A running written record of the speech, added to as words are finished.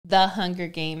The Hunger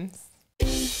Games.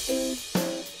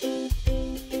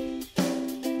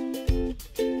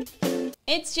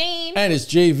 It's Jane. And it's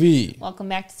JV. Welcome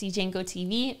back to CJ and Go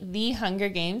TV. The Hunger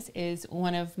Games is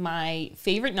one of my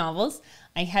favorite novels.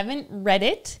 I haven't read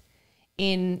it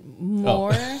in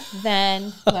more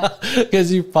than... Because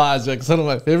you paused. Like, some of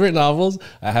my favorite novels.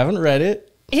 I haven't read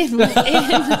it. Not what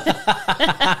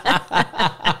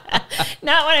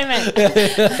I meant.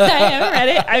 I haven't read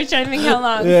it. I was trying to think how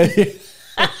long.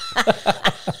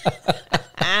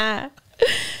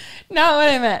 Not what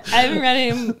I meant. I haven't read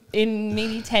it in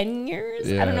maybe 10 years.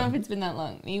 Yeah. I don't know if it's been that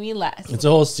long. Maybe less. It's a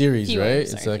whole series, right?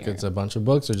 It's like it's a bunch of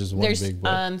books or just one big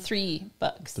book? There's 3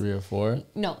 books. 3 or 4?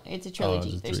 No, it's a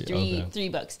trilogy. There's three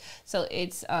books. So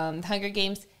it's The Hunger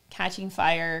Games, Catching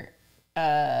Fire,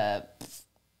 I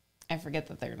forget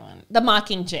the third one. The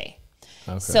Mockingjay.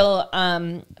 Okay. So,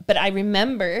 but I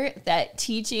remember that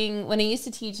teaching, when I used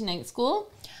to teach night school,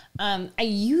 I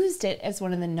used it as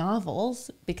one of the novels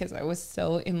because I was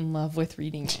so in love with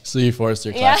reading it. So you forced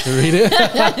your class to read it?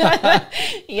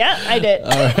 Yeah, I did. All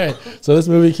right. So this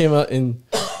movie came out in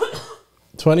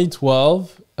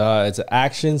 2012. It's an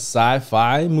action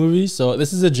sci-fi movie. So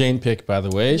this is a Jane pick, by the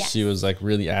way. Yes. She was like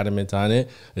really adamant on it.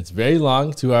 It's very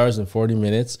long, 2 hours and 40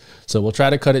 minutes. So we'll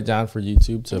try to cut it down for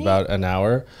YouTube to about an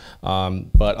hour.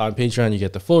 But on Patreon, you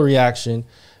get the full reaction.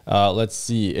 Let's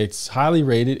see. It's highly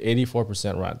rated,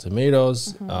 84% Rotten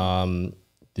Tomatoes.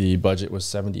 The budget was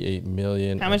 $78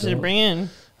 million. How much did it bring in?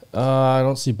 I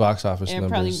don't see box office numbers.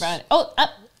 Probably brought.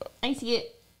 I see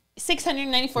it.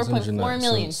 694.4 million.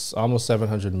 So it's almost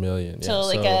 700 million.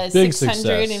 So yeah, like a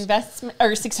 600 investment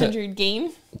or 600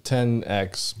 gain.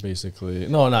 10x basically.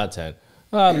 No, not 10.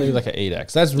 Maybe like an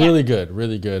 8x. That's really good.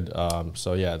 Really good.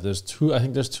 So yeah, there's 2. I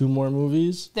think there's 2 more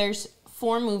movies. There's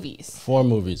 4 movies. 4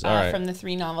 movies. All right. From the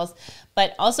 3 novels.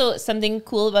 But also something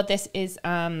cool about this is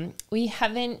we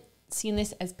haven't seen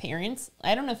this as parents.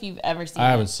 I don't know if you've ever seen it.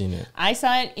 I haven't seen it. I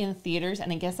saw it in theaters,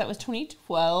 and I guess that was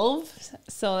 2012.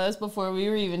 So that was before we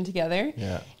were even together.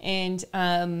 Yeah. And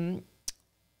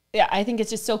yeah, I think it's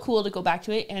just so cool to go back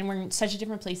to it, and we're in such a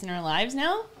different place in our lives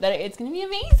now that it's going to be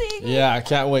amazing. Yeah, I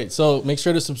can't wait. So make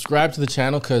sure to subscribe to the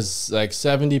channel because like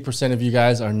 70% of you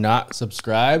guys are not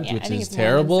subscribed, which is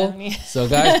terrible. So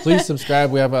guys, please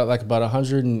subscribe. We have like about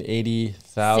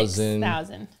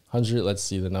 180,000. 100. Let's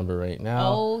see the number right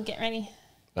now. Oh, get ready.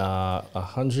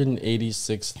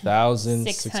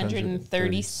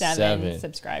 186,637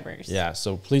 subscribers. Yeah,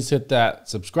 so please hit that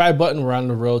subscribe button. We're on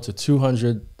the road to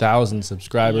 200,000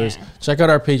 subscribers. Yeah. Check out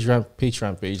our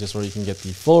Patreon page. That's where you can get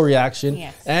the full reaction.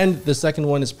 Yes. And the second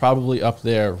one is probably up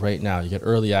there right now. You get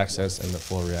early access and the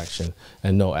full reaction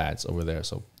and no ads over there.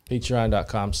 So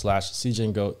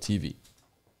patreon.com/CJandGoTV.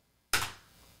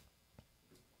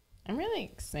 I'm really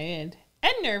excited.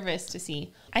 And nervous to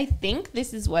see. I think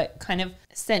this is what kind of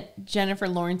sent Jennifer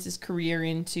Lawrence's career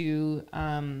into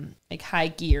like high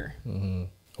gear.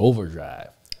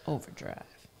 Overdrive.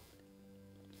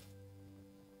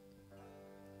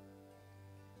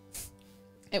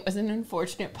 It was an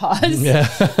unfortunate pause. Yeah,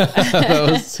 that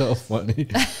was so funny.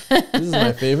 This is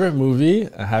my favorite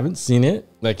movie. I haven't seen it.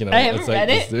 Like, you know, I haven't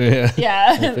read it.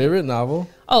 Yeah. My favorite novel.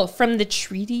 Oh, From the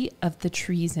Treaty of the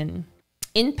Treason.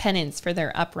 In penance for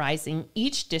their uprising,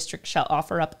 each district shall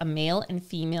offer up a male and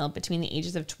female between the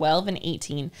ages of 12 and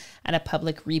 18 at a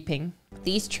public reaping.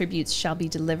 These tributes shall be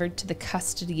delivered to the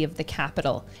custody of the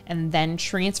capital and then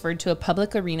transferred to a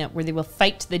public arena where they will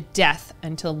fight to the death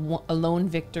until a lone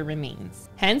victor remains.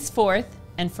 Henceforth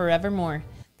and forevermore,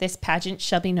 this pageant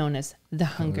shall be known as the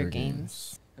Hunger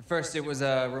Games. At first it was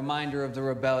a reminder of the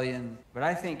rebellion, but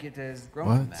I think it has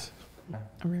grown from that.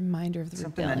 A reminder of the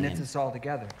rebellion. Something that knits us all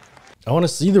together. I want to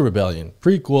see the rebellion.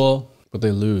 Prequel, but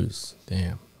they lose.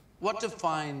 Damn. What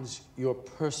defines your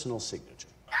personal signature?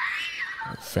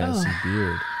 Fancy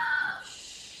beard.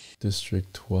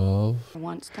 District 12. For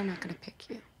once, they're not going to pick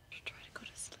you. Just try to go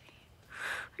to sleep.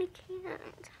 I can't.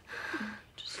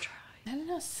 Just try. I don't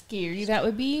know how scary that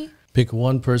would be. Pick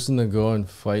one person to go and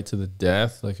fight to the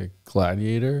death like a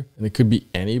gladiator. And it could be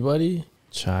anybody.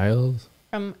 Child.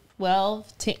 From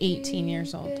 12 to 18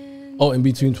 years old. Oh, in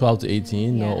between 12 to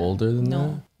 18? Yeah. No older than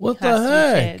that? What the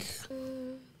heck?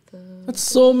 That's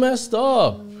so messed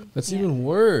up. That's even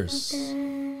worse.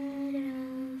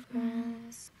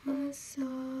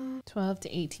 12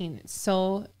 to 18. It's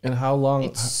so... And how long...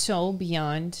 It's so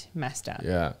beyond messed up.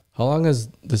 Yeah. How long has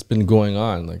this been going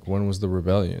on? Like, when was the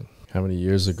rebellion? How many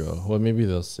years ago? Well, maybe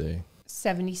they'll say.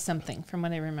 70-something from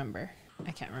what I remember.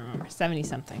 I can't remember.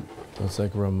 70-something. So it's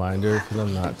like a reminder for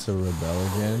them not to rebel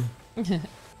again.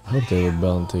 I hope they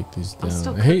rebel and take these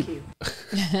down. I hate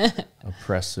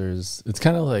oppressors. It's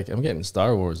kind of like I'm getting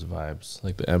Star Wars vibes,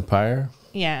 like the Empire.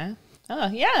 Yeah. Oh,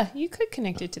 yeah. You could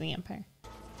connect it to the Empire.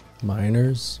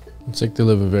 Miners. It's like they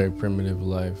live a very primitive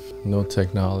life. No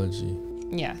technology.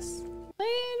 Yes.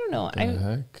 I don't know. What the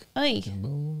heck? Ay.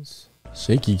 Gimbals.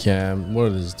 Shaky cam.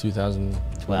 What is this?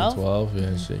 2012?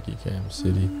 Yeah, shaky cam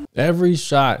city. Every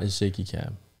shot is shaky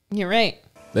cam. You're right.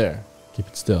 There. Keep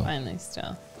it still. Finally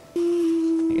still.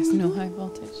 I guess no high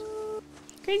voltage.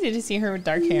 Crazy to see her with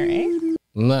dark hair, eh?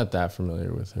 I'm not that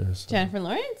familiar with her. So. Jennifer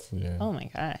Lawrence? Yeah. Oh my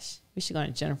gosh. We should go on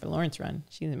a Jennifer Lawrence run.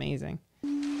 She's amazing.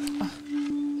 Oh,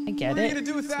 I get it. What are you going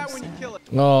to do with that when you kill it?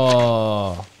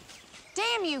 Oh.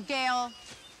 Damn you, Gail.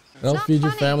 Don't feed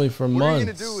your family for months. What are you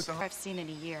going to do with the I've seen in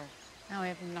a year. Now I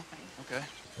have nothing. Okay.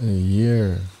 In a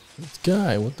year. This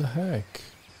guy, what the heck?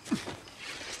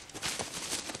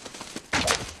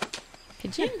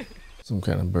 Could you? Some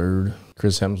kind of bird.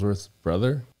 Chris Hemsworth's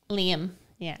brother? Liam.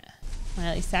 Yeah.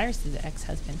 Miley Cyrus's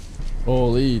ex-husband.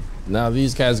 Holy. Now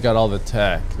these guys got all the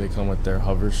tech. They come with their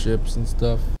hover ships and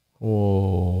stuff.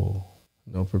 Whoa.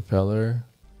 No propeller.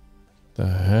 The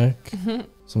heck?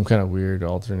 Some kind of weird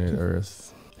alternate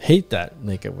Earth. Hate that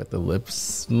makeup with the lips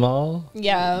small.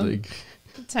 Yeah. Like,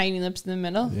 tiny lips in the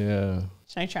middle. yeah.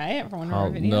 Should I try it for one of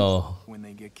our videos? No. When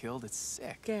they get killed, it's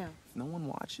sick. Yeah. If no one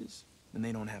watches, then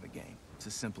they don't have a game. It's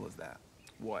as simple as that.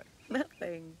 What?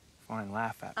 Nothing. Fine,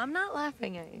 laugh at me. I'm not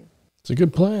laughing at you. It's a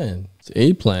good plan. It's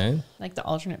a plan. Like the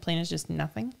alternate plane is just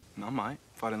nothing. I might,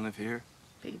 if I didn't live here.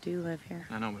 But you do live here.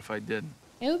 I know, but if I didn't.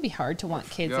 It would be hard to want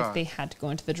kids if they had to go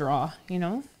into the draw, you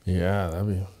know? Yeah, that'd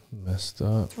be messed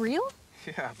up. It's real?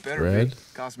 Yeah, better Bread? be.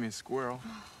 Cost me a squirrel.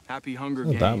 Happy Hunger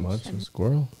Not Games. that much. A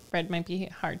squirrel. Bread might be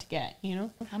hard to get, you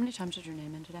know? How many times did your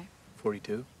name in today?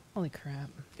 42. Holy crap.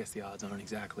 Guess the odds aren't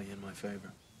exactly in my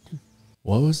favor.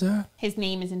 What was that? His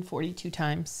name is in 42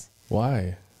 times.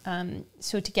 Why?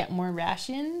 So to get more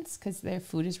rations, because their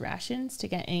food is rations, to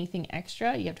get anything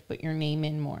extra, you have to put your name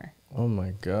in more. Oh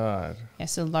my God. Yeah,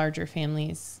 so larger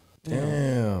families.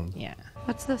 Damn. Yeah.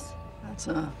 What's this? That's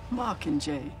a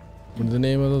Mockingjay. What's the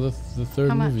name of the third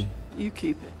How much? movie? You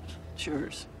keep it. It's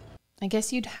yours. I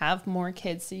guess you'd have more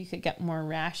kids so you could get more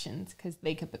rations because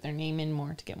they could put their name in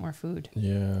more to get more food.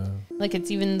 Yeah. Like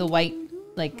it's even the white,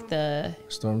 like the...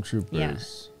 Stormtroopers. Yeah.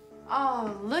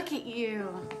 Oh, look at you.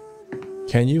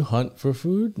 Can you hunt for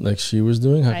food like she was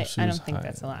doing? I don't think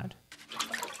that's allowed.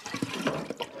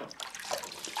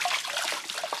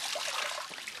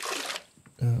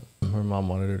 Her mom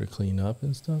wanted her to clean up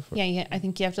and stuff? Or? Yeah, I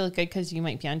think you have to look good because you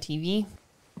might be on TV.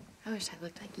 I wish I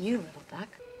looked like you, little duck.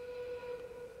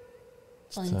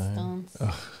 Flintstones.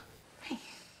 Hey, you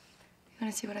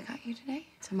want to see what I got you today?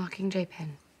 It's a Mockingjay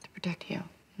pin to protect you.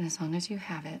 And as long as you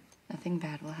have it, nothing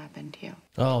bad will happen to you.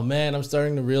 Oh man, I'm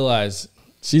starting to realize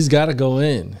she's got to go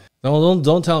in. No,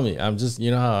 don't tell me. I'm just,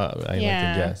 you know how I like to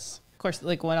guess. Of course,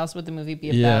 like what else would the movie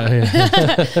be about?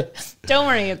 Yeah. Don't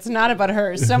worry, it's not about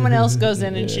her. Someone else goes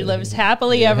in and she lives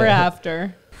happily ever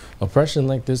after. Oppression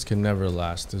like this can never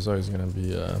last. There's always gonna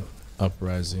be a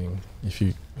uprising if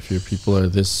your people are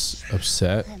this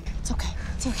upset. It's okay.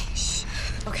 It's okay. Shh.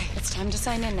 Okay, it's time to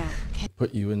sign in now. Okay.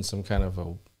 Put you in some kind of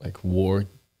a like war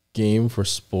game for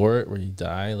sport where you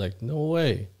die. Like no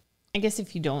way. I guess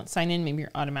if you don't sign in, maybe you're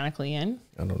automatically in.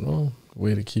 I don't know.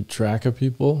 Way to keep track of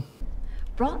people.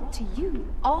 Brought to you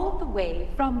all the way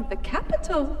from the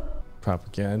capital.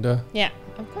 Propaganda. Yeah,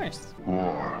 of course.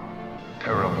 War.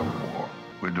 Terrible war.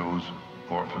 Widows,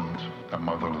 orphans, a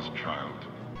motherless child.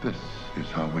 This is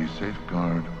how we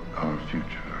safeguard our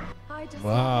future.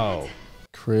 Wow.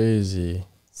 Crazy.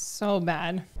 So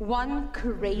bad. One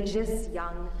courageous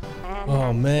young man.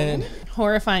 Oh man.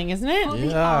 Horrifying, isn't it?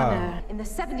 Yeah. In the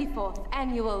 74th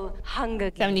annual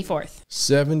Hunger Games. 74th.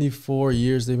 74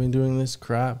 years they've been doing this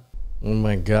crap. Oh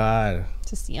my God.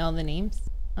 To see all the names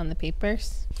on the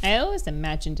papers. I always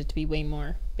imagined it to be way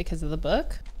more because of the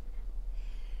book.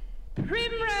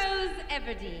 Primrose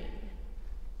Everdeen.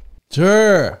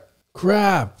 Sure.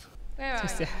 Crap. Where are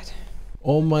So sad.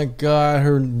 Oh my God.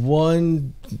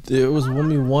 It was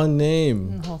only one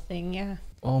name. The whole thing, yeah.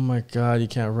 Oh my God. You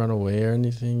can't run away or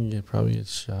anything. You probably get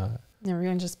shot.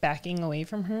 Everyone just backing away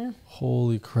from her.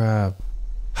 Holy crap.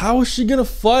 How is she going to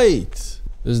fight?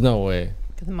 There's no way.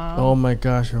 The mom. Oh my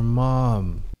gosh, her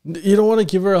mom. You don't want to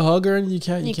give her a hug or anything? You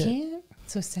can't. You can't?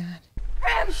 So sad.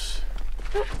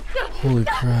 Holy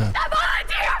crap. I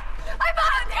volunteer! I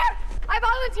volunteer! I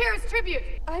volunteer as tribute.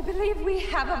 I believe we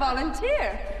have a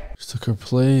volunteer. She took her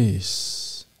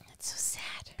place. That's so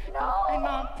sad. No,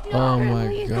 Mom. Oh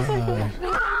my God.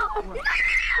 No! No!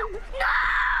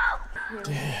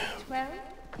 Damn. 12?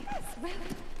 Yes, well.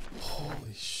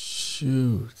 Holy shit.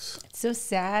 shoot. It's so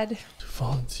sad. She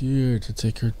volunteered to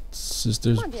take her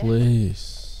sister's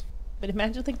place. But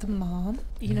imagine like the mom,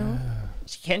 you know,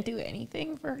 she can't do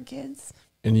anything for her kids.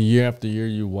 And year after year,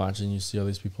 you watch and you see all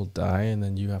these people die, and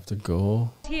then you have to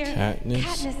go.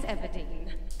 Katniss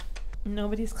Everdeen.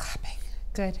 Nobody's clapping.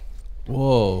 Good.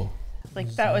 Whoa. Like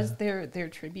that was their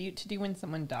tribute to do when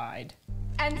someone died.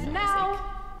 And now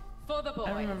for the boys.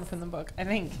 I remember from the book. I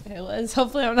think it was.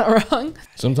 Hopefully I'm not wrong.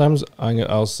 Sometimes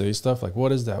I'll say stuff like,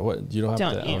 "What is that? What?" You don't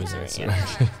have to always answer.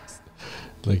 Yeah.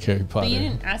 Like Harry Potter. But you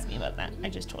didn't ask me about that. I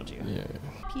just told you. Yeah.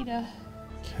 Peeta.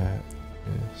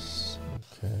 Katniss.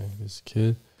 Okay, this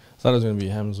kid. I thought it was gonna be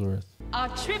Hemsworth. Our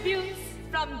tributes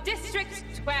from District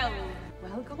 12.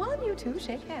 Well, go on, you two.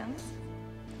 Shake hands.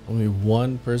 Only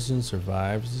one person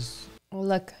survives. Oh,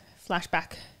 look.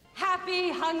 Flashback.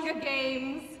 Happy Hunger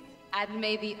Games. And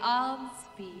may the odds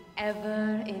be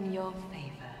ever in your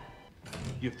favor.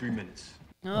 You have 3 minutes.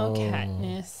 Oh,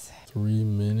 Katniss. 3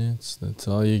 minutes? That's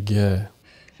all you get.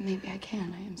 Maybe I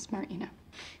can. I am smart, you know.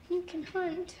 You can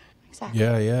hunt. Exactly.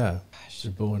 Yeah.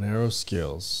 Your bow and arrow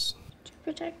skills. To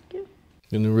protect you.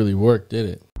 Didn't really work, did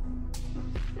it?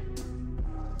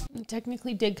 It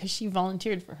technically did because she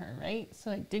volunteered for her, right?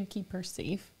 So it did keep her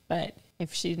safe. But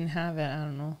if she didn't have it, I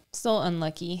don't know. Still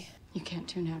unlucky. You can't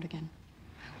tune out again.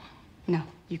 No,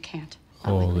 you can't.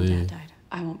 Holy. Not like when Dad died.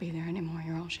 I won't be there anymore.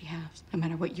 You're all she has. No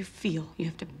matter what you feel, you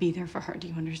have to be there for her. Do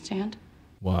you understand?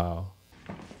 Wow.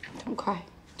 Don't cry.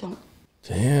 Don't.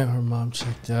 Damn, her mom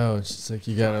checked out. She's like,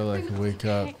 you gotta like wake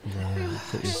up.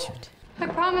 I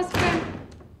promise, friend.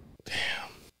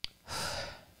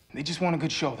 They just want a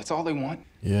good show. That's all they want.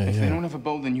 Yeah, If they don't have a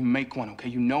bow, then you make one, okay?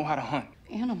 You know how to hunt.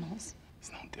 Animals.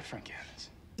 It's no different, Katniss.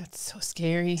 That's so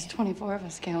scary. It's 24 of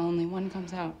us, Gail. Only one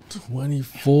comes out.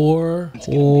 24?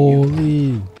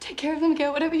 Holy. Take care of them,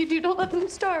 Gail. Whatever you do, don't let them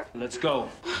starve. Let's go.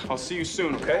 I'll see you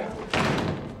soon, okay?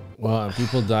 Wow, and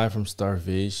people die from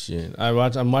starvation.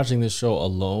 I'm watching this show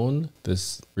alone,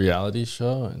 this reality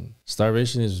show, and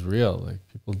starvation is real.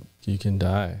 Like you can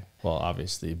die. Well,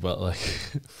 obviously, but like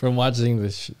from watching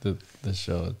the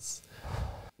show, it's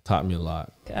taught me a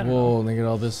lot. Whoa, and they get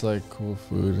all this like cool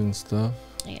food and stuff.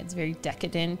 Yeah, it's very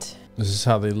decadent. This is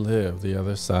how they live. The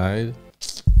other side,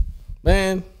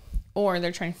 man. Or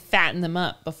they're trying to fatten them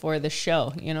up before the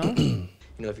show, you know? You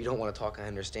know, if you don't want to talk, I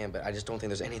understand, but I just don't think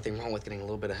there's anything wrong with getting a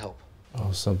little bit of help.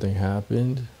 Oh, something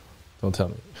happened? Don't tell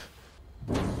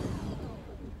me.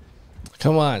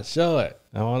 Come on, show it.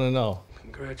 I want to know.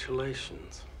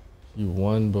 Congratulations. You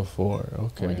won before.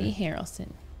 Okay. Woody Harrelson.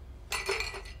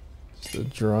 Just a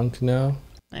drunk now?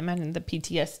 I imagine the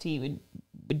PTSD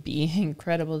would be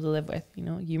incredible to live with. You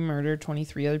know, you murder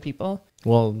 23 other people.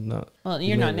 Well, no. Well,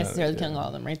 you're not necessarily killing all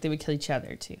of them, right? They would kill each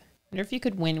other, too. I wonder if you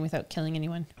could win without killing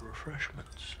anyone.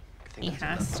 Refreshments. He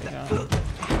has to go.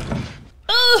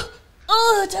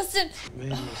 Oh, Justin! You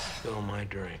made me spill my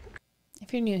drink.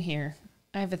 If you're new here,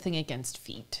 I have a thing against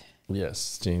feet.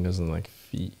 Yes, Jane doesn't like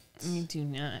feet. I do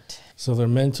not. So their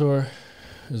mentor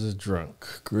is a drunk.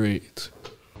 Great.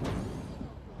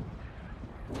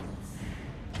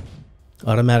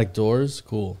 Automatic doors?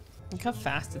 Cool. Look how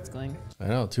fast it's going. I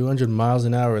know, 200 miles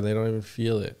an hour, they don't even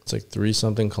feel it. It's like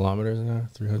 3-something kilometers an hour,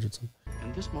 300 something.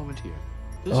 And this moment here,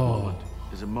 this moment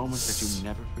is a moment that you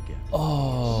never forget. Oh.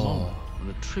 A moment when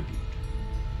a tribute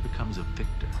becomes a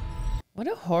victor. What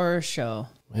a horror show.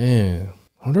 Man,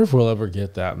 I wonder if we'll ever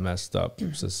get that messed up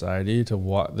society to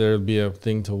watch. There'll be a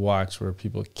thing to watch where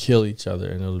people kill each other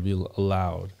and it'll be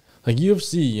allowed. Like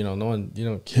UFC, you know, you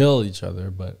don't kill each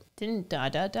other, but. Didn't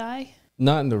Dada die?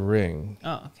 Not in the ring.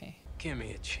 Oh, okay. Give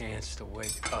me a chance to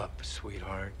wake up,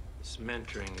 sweetheart. This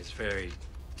mentoring is very...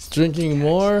 It's drinking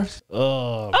more?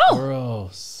 Oh,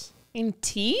 gross. In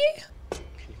tea? Can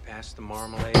you pass the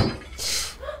marmalade?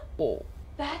 Oh.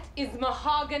 That is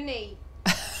mahogany.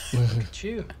 Look at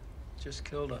you. Just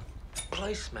killed a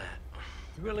placemat.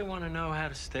 You really want to know how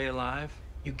to stay alive?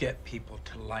 You get people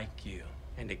to like you.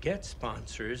 And to get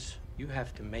sponsors, you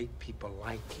have to make people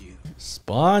like you.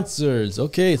 Sponsors.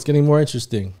 Okay, it's getting more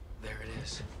interesting. There it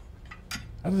is.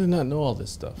 How do they not know all this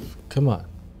stuff? Come on.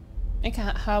 Like,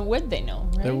 how would they know,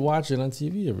 right? They watch it on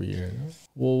TV every year. No?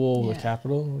 Whoa, the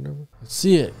Capitol or whatever. Let's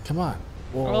see it. Come on.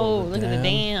 Whoa, oh, look at the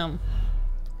dam.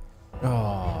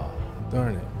 Oh,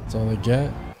 darn it. That's all they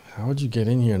get? How would you get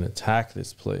in here and attack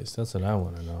this place? That's what I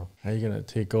want to know. How are you going to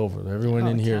take over? Everyone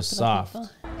in here is soft. People.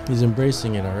 He's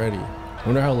embracing it already. I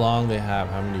wonder how long they have,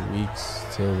 how many weeks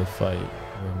till the fight,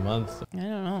 or a month. I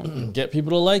don't know. Get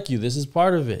people to like you. This is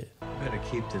part of it. Better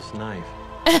keep this knife.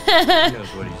 He knows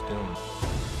what he's doing.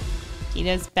 He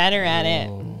does better at it.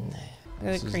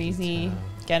 This Look crazy.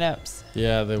 get-ups.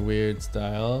 Yeah, the weird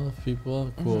style of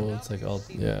people. Cool. It's like all.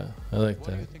 Yeah, I like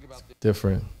that. It's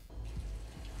different.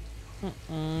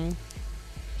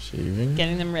 Shaving.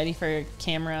 Getting them ready for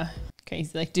camera.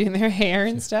 Crazy, like doing their hair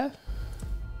and stuff.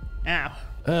 Ow.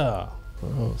 Oh,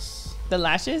 gross. The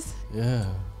lashes? Yeah.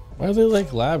 Why are they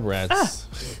like lab rats?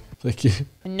 Like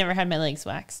I never had my legs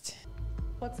waxed.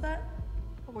 What's that?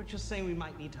 We're just saying we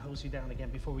might need to hose you down again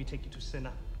before we take you to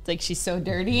Cinna. It's like she's so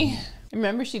dirty.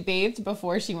 Remember she bathed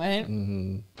before she went?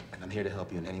 And I'm here to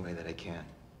help you in any way that I can.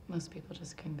 Most people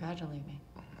just congratulate me.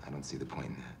 I don't see the point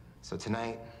in that. So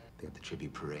tonight, they have the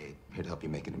tribute parade. I'm here to help you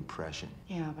make an impression.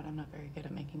 Yeah, but I'm not very good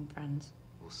at making friends.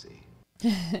 We'll see.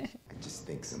 I just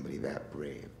think somebody that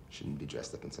brave shouldn't be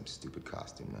dressed up in some stupid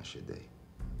costume, now should they?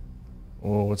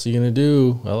 Well, what's he gonna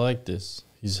do? I like this.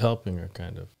 He's helping her,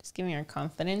 kind of. Just giving her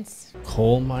confidence.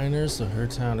 Coal miners, so her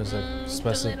town is like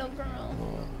The little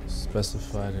girl.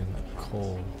 specified in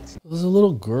coal. There's a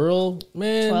little girl,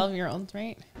 man. 12-year-old,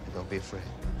 right? Don't be afraid.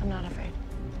 I'm not afraid.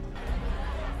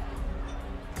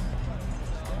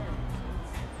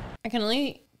 I can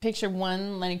only picture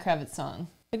one Lenny Kravitz song.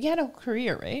 But he had a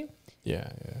career, right? Yeah,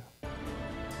 yeah.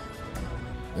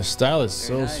 The style is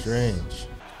so strange.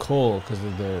 Coal, because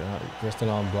they're dressed in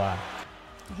all black.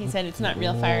 He said it's not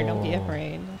real fire, don't be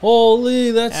afraid.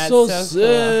 Holy, that's so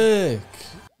sick.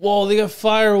 Cool. Whoa, they got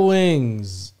fire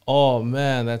wings. Oh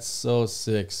man, that's so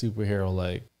sick. Superhero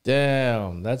like.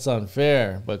 Damn, that's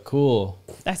unfair, but cool.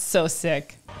 That's so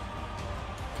sick.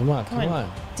 Come on, come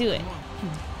on. Do it.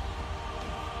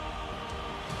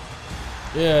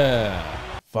 Yeah.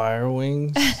 Fire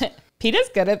wings. Peeta's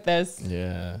good at this.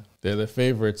 Yeah. They're the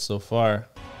favorites so far.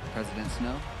 President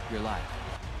Snow, you're live.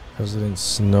 President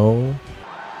Snow.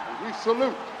 We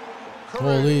salute.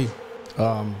 Holy.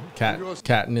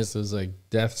 Katniss was like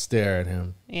death stare at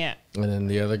him. Yeah. And then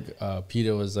the other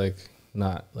Peeta was like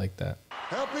not like that.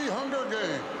 Happy Hunger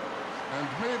Games, and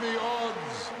may the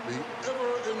odds be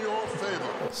ever in your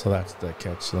favor. So that's the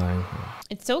catch line.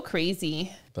 It's so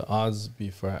crazy. The odds be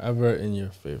forever in your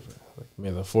favor. Like,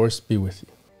 may the force be with you.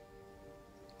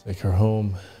 Take her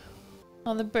home.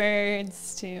 All the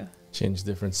birds too. Change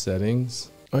different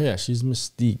settings. Oh yeah, she's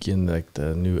Mystique in like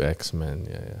the new X-Men.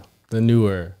 Yeah, yeah. The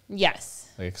newer. Yes.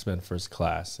 Like X-Men First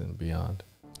Class and beyond.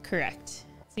 Correct.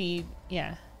 See,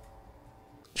 yeah.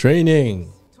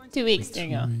 Training. 2 weeks, there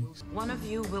you go. One of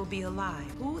you will be alive.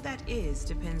 Who that is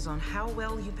depends on how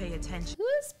well you pay attention. Who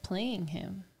is playing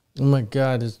him? Oh my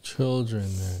God, there's children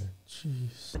there.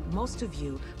 Jeez. But most of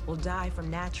you will die from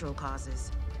natural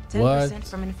causes. 10% What?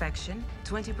 from infection,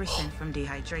 20% from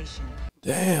dehydration.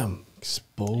 Damn.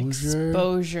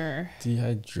 Exposure.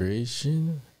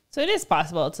 Dehydration. So it is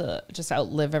possible to just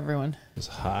outlive everyone. Just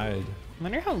hide. I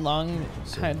wonder how long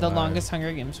the longest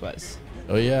Hunger Games was.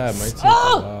 Oh yeah, it might take a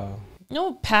while.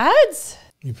 No pads?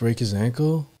 You break his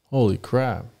ankle? Holy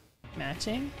crap.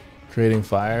 Matching? Creating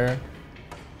fire.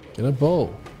 Get a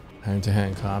bow.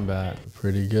 Hand-to-hand combat.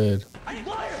 Pretty good. I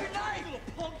liar! You little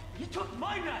punk! You took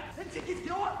my knife! And take it,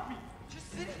 get off me! Just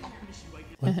sit it.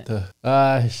 What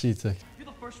the? She took. You're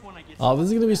the first one I get. Oh, this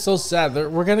is gonna be so sad.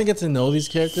 We're gonna get to know these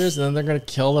characters, and then they're gonna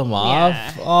kill them off.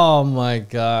 Yeah. Oh my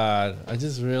God! I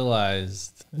just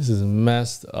realized this is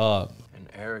messed up. And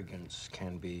arrogance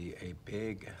can be a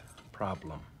big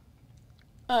problem.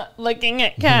 Looking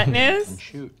at Katniss.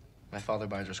 Shoot. My father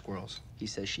buys her squirrels. He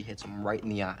says she hits him right in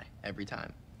the eye every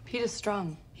time. Peeta's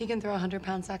strong. He can throw a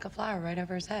 100-pound sack of flour right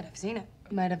over his head. I've seen it.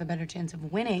 You might have a better chance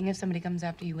of winning if somebody comes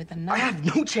after you with a knife. I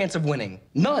have no chance of winning.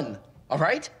 None. All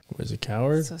right? Was a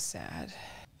coward? So sad.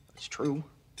 It's true.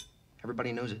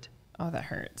 Everybody knows it. Oh, that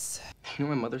hurts. You know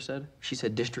what my mother said? She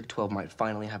said District 12 might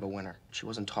finally have a winner. She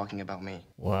wasn't talking about me.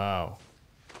 Wow.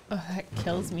 Oh, that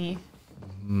kills me.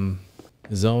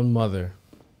 His own mother.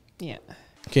 Yeah.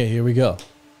 Okay, here we go.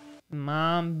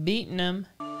 Mom beating him.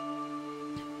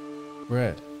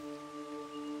 Bread.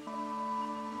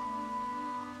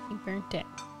 He burnt it.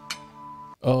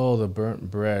 Oh, the burnt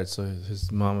bread. So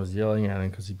his mom was yelling at him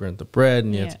because he burnt the bread,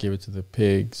 and he had to give it to the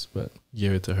pigs, but he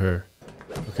gave it to her.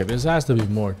 Okay, there has to be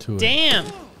more to it. Damn.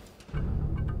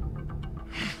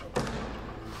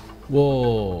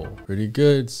 Whoa, pretty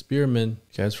good. Spearman.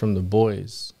 Guys from The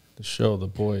Boys. The show, The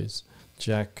Boys.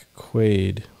 Jack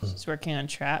Quaid. She's working on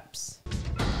traps.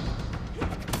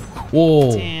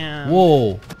 Whoa. Damn.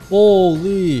 Whoa.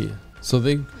 Holy. So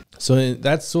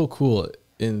that's so cool.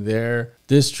 In their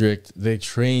district, they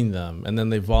train them and then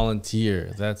they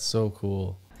volunteer. That's so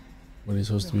cool. What are you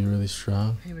supposed to be really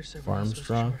strong? Farm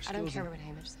strong? I don't care what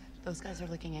Hamish said. Those guys are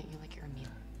looking at you like you're a meal.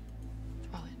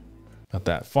 Throw it. Got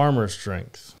that farmer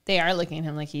strength. They are looking at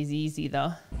him like he's easy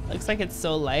though. Looks like it's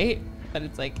so light, but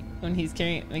it's like when he's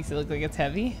carrying it, makes it look like it's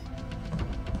heavy.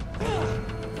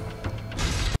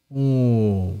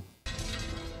 Ooh.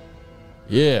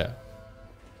 Yeah.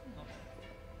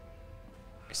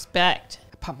 Respect.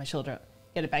 I pop my shoulder up.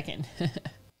 Get it back in.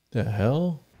 The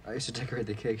hell? I used to decorate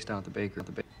the cakes down at the bakery.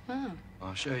 Oh.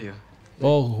 I'll show you.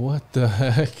 Oh, what the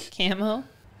heck? Camo?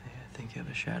 I think you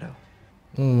have a shadow.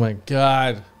 Oh my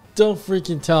god. Don't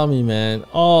freaking tell me, man.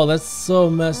 Oh, that's so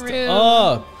messed Rude.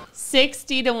 up.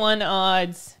 60 to 1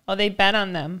 odds. Oh, they bet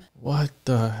on them. What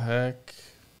the heck?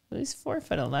 Who's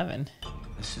 4'11"?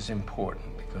 This is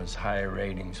important because higher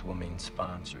ratings will mean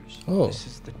sponsors. Oh. This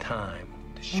is the time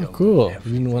to show Cool. them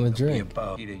You didn't want to everything. drink.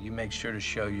 Peeta, you make sure to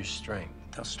show your strength.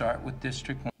 They'll start with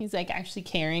District 1. He's like actually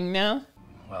caring now.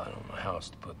 Well, I don't know how else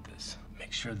to put this.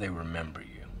 Make sure they remember you.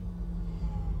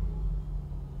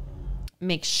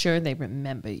 Make sure they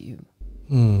remember you.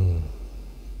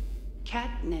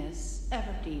 Katniss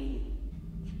Everdeen.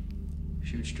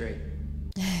 Shoot straight.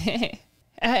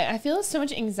 I feel so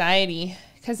much anxiety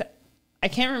because I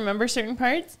can't remember certain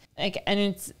parts. Like, and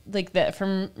it's like that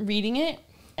from reading it.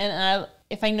 And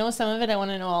if I know some of it, I want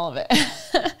to know all of it.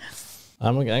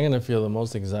 I'm gonna feel the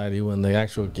most anxiety when the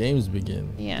actual games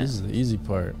begin. Yeah. This is the easy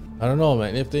part. I don't know,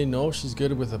 man. If they know she's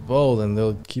good with a bow, then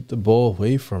they'll keep the bow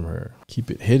away from her.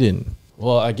 Keep it hidden.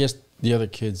 Well, I guess the other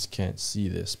kids can't see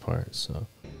this part, so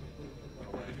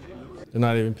they're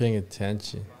not even paying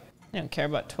attention. I don't care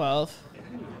about 12.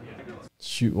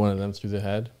 Shoot one of them through the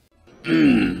head.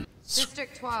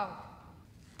 District 12.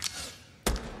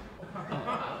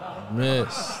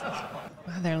 Missed.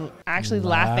 Wow, they're actually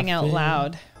laughing out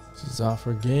loud. She's off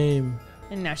her game.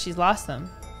 And now she's lost them.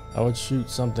 I would shoot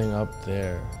something up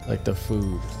there, like the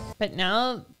food. But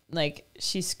now, like,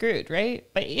 she's screwed, right?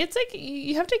 But it's like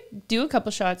you have to do a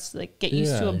couple shots, like get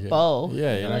used to a bow.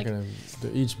 Yeah, You you're know, not like,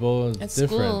 gonna. Each bow is at different.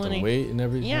 school, The when weight and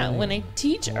everything. Yeah, when I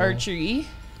teach archery,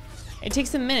 it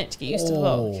takes a minute to get used to the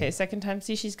bow. Okay, second time,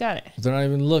 see, she's got it. They're not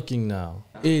even looking now.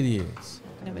 Idiots.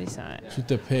 Nobody saw it. Shoot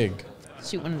the pig.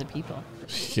 Shoot one of the people.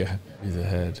 Yeah, be the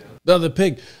head. No, the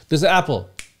pig. There's an apple.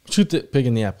 Shoot the pig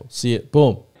in the apple. See it?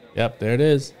 Boom. Yep, there it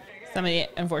is. Somebody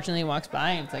unfortunately walks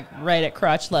by and it's like right at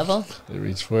crotch level. They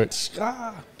reach for it.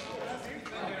 Ah.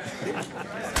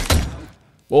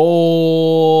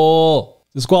 Oh,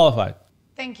 disqualified.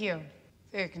 Thank you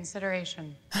for your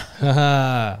consideration.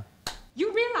 Haha.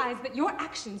 You realize that your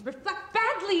actions reflect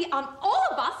badly on all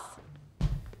of us.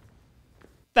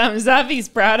 Thumbs up, he's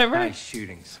proud of her. Nice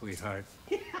shooting, sweetheart.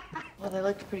 Well, they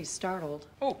looked pretty startled.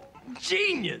 Oh,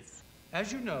 genius!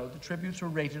 As you know, the tributes were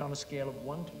rated on a scale of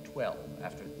 1 to 12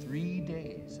 after 3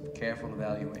 days of careful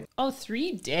evaluation. Oh,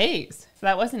 3 days. So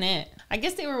that wasn't it. I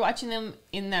guess they were watching them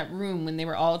in that room when they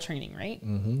were all training, right?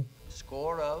 Mm-hmm.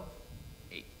 Score of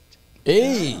 8.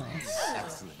 8.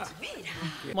 Excellent.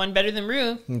 One better than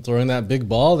Rue. And throwing that big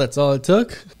ball, that's all it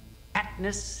took?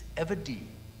 Katniss Everdeen.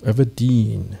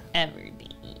 Everdeen. Everdeen.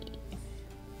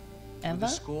 With Eva? a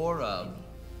score of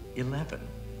 11.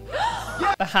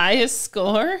 The highest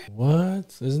score?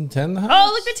 What? Isn't 10 the highest?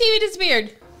 Oh, look, the TV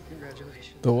disappeared.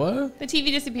 Congratulations. The what? The TV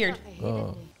disappeared.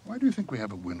 Oh. Why do you think we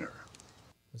have a winner?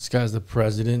 This guy's the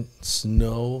president.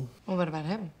 Snow. Well, what about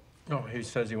him? No, he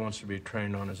says he wants to be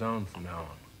trained on his own from now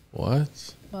on.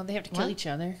 What? Well, they have to kill each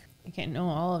other. You can't know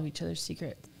all of each other's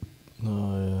secrets.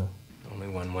 Oh, yeah. Only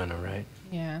one winner, right?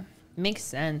 Yeah. Makes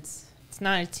sense. It's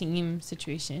not a team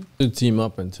situation. Good team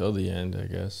up until the end, I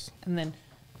guess. And then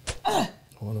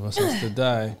One of us has to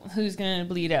die. who's going to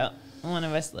bleed out? One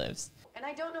of us lives. And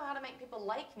I don't know how to make people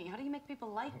like me. How do you make people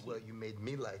like you? Well, you made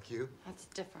me like you. That's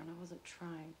different. I wasn't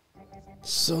trying.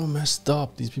 So messed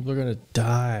up. These people are gonna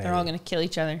die. They're all going to kill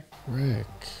each other. Rick.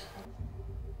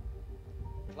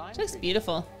 She looks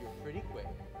beautiful.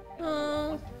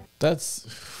 Oh. That's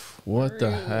what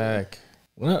the heck.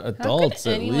 We're not How could adults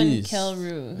at anyone least. kill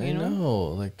Rue, I you know? know.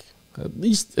 Like at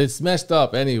least it's messed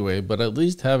up anyway, but at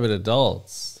least have it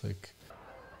adults. Like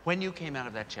When you came out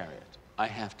of that chariot, I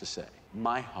have to say,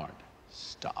 my heart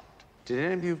stopped. Did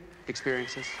any of you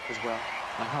experience this as well?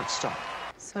 My heart stopped.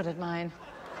 So did mine.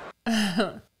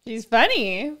 She's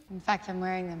funny. In fact, I'm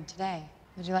wearing them today.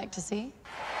 Would you like to see?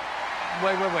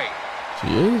 Wait. she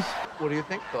is? What do you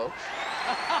think, folks?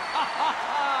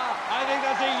 I think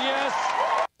that's a yes.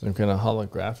 Some kind of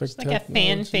holographic It's like a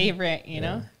fan technology? favorite, you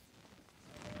know?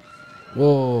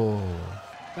 Whoa.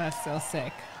 That's so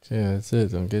sick. Okay, that's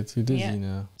it. Don't get too dizzy Yeah.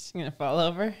 now. She's going to fall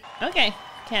over. Okay,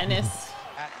 Katniss.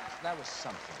 That was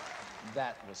something.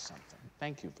 That was something.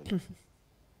 Thank you for that.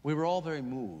 We were all very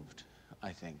moved,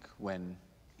 I think, when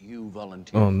you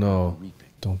volunteered Oh for no. reaping.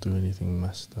 Don't do anything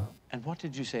messed up. And what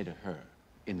did you say to her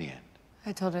in the end?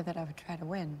 I told her that I would try to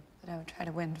win. That I would try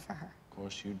to win for her. Of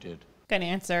course you did. Good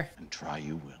answer. And try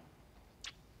you will.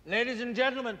 Ladies and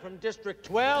gentlemen from District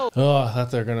 12. Oh, I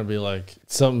thought they're gonna be like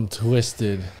something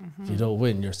twisted. If you don't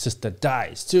win, your sister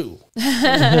dies too.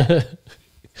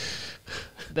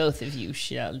 Both of you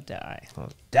shall die.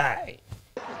 Die.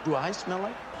 Do I smell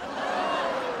like?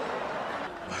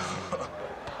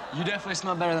 You definitely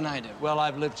smell better than I do. Well,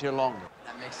 I've lived here longer.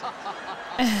 That makes sense.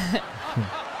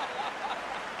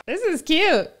 This is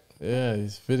cute. Yeah,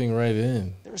 he's fitting right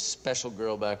in. There's a special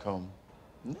girl back home.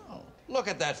 No. Look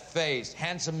at that face.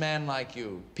 Handsome man like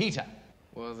you. Peeta.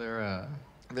 Well,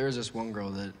 there is this one girl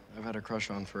that I've had a crush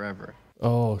on forever.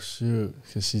 Oh, shoot,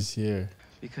 because she's here.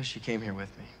 Because she came here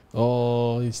with me.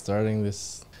 Oh, he's starting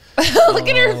this. Look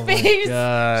at her my face.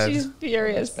 God. She's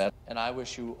furious. And I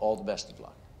wish you all the best of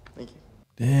luck. Thank you.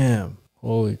 Damn.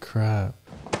 Holy crap.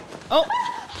 Oh.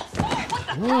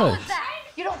 What?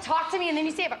 You don't talk to me and then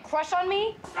you say you have a crush on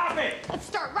me? Stop it! Let's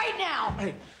start right now.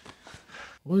 Hey.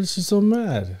 Why is she so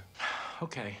mad?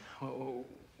 Okay, well,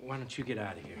 why don't you get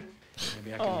out of here?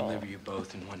 Maybe I can deliver you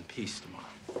both in one piece tomorrow.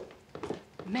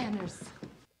 Manners.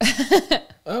 I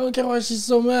don't get why she's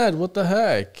so mad. What the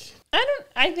heck?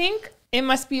 I think it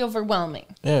must be overwhelming.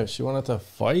 Yeah, she wanted to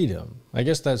fight him. I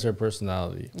guess that's her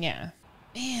personality. Yeah.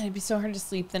 Man, it'd be so hard to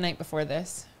sleep the night before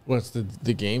this. What's the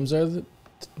games are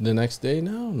the next day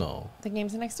now? No. The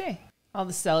game's the next day. All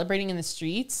the celebrating in the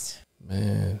streets.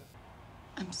 Man.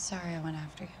 I'm sorry I went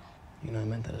after you. You know, I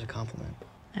meant that as a compliment.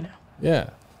 I know.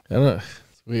 Yeah. I don't know.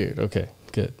 It's weird. Okay,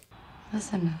 good.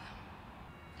 Listen.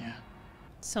 Yeah.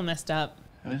 So messed up.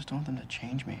 I just don't want them to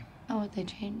change me. How would they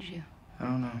change you? I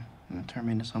don't know. I'm gonna turn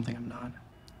me into something I'm not.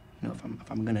 You know,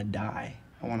 if I'm gonna die,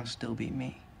 I want to still be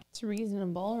me. It's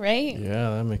reasonable, right?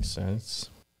 Yeah, that makes sense.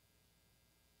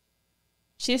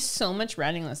 She has so much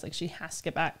writing list. Like, she has to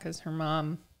get back because her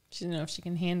mom, she doesn't know if she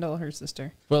can handle her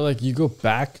sister. But, like, you go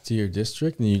back to your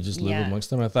district and you just live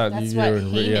amongst them? I thought you were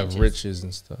in riches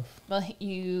and stuff. Well,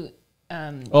 you...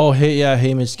 oh, hey, yeah,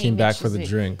 Hamish came back for the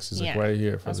drinks. He's like, right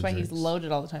here for the drinks. That's why he's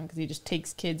loaded all the time, because he just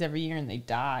takes kids every year and they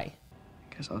die.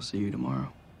 Guess I'll see you tomorrow.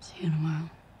 See you tomorrow.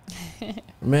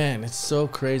 Man, it's so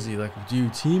crazy. Like, do you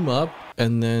team up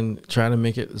and then try to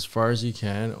make it as far as you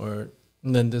can, or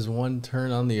and then does one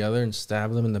turn on the other and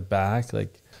stab them in the back?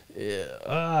 Like,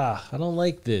 I don't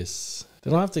like this.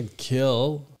 They don't have to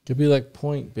kill. It could be like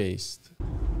point based.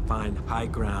 Find high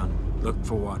ground. Look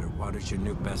for water. Water's your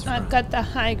new best friend. I've got the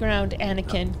high ground,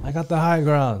 Anakin. I got the high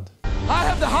ground. I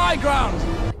have the high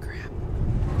ground!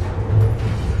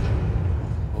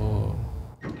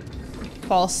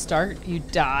 False start, you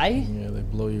die. Yeah, they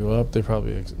blow you up. They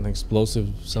probably an explosive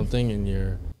something in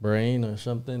your brain or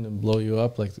something and blow you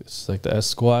up like this, like the S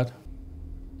squad.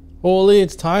 Holy,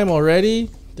 it's time already?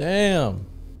 Damn.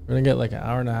 We're gonna get like an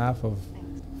hour and a half of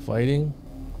fighting.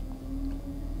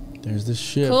 There's this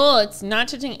ship. Cool, it's not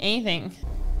touching anything.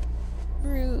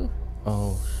 Rue.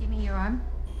 Oh. Give me your arm.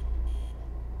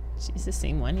 She's the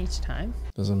same one each time.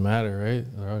 Doesn't matter, right?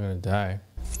 They're all gonna die.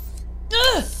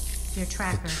 Ugh! Your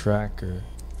tracker. The tracker.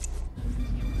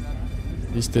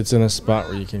 At least it's in a spot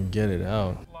where you can get it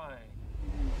out.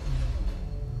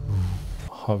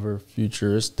 Hover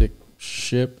futuristic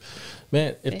ship.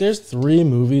 Man, if there's 3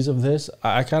 movies of this,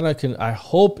 I kind of can. I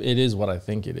hope it is what I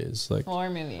think it is. Like 4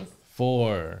 movies.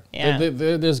 4. Yeah.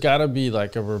 There's got to be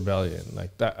like a rebellion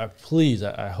like that. Please,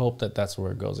 I hope that's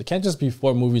where it goes. It can't just be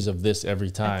 4 movies of this every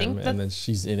time, and then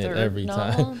she's in it every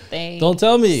time. Don't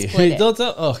tell me. Don't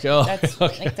tell. Okay. That's,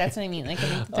 okay. like, that's what I mean. Like,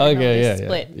 I think they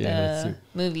split the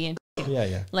movie and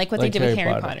yeah. Like what they did with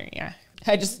Harry Potter. Yeah.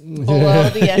 I just blow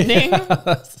the ending.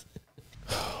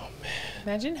 Oh man.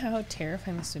 Imagine how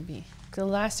terrifying this would be. The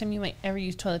last time you might ever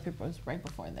use toilet paper was right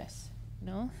before this.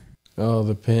 No? Oh,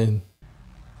 the pin.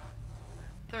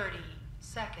 30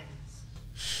 seconds.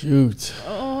 Shoot.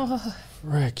 Oh.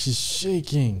 Frick, she's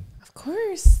shaking. Of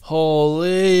course.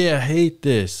 Holy, I hate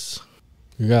this.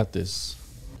 You got this.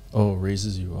 Oh,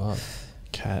 raises you up.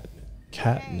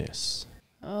 Katniss.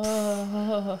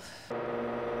 Oh.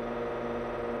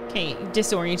 Okay,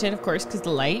 disoriented, of course, because the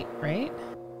light, right?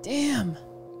 Damn.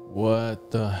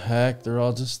 What the heck? They're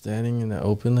all just standing in the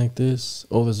open like this?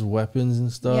 Oh, there's weapons and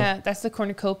stuff? Yeah, that's the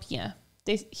cornucopia.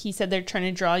 He said they're trying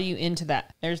to draw you into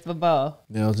that. There's the bow.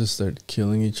 They all just start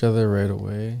killing each other right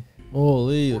away.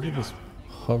 Holy, look at this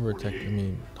hover tech. I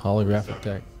mean, holographic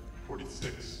tech.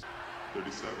 46,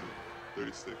 37,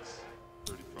 36,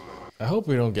 35. I hope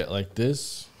we don't get like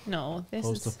this. No, this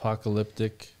is...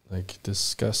 Post-apocalyptic, like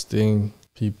disgusting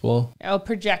people. Oh,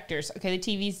 projectors. Okay, the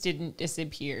TVs didn't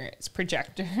disappear. It's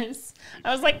projectors.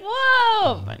 I was like,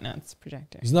 whoa! But no, it's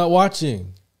projectors. He's not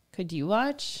watching. Could you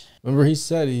watch? Remember he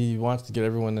said he wants to get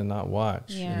everyone to not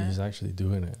watch. Yeah. And he's actually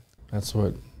doing it. That's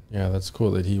what Yeah, that's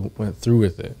cool that he went through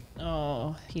with it.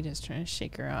 Oh, Peeta's trying to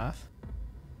shake her off.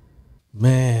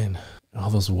 Man, all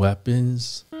those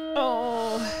weapons.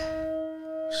 Oh.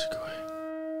 Where's she going?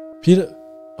 Peeta.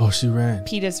 Oh, she ran.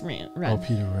 Peeta's ran. Oh,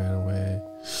 Peeta ran away.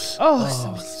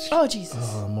 Oh,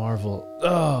 Jesus. Oh, Marvel.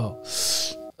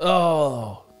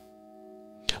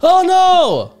 Oh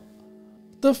no!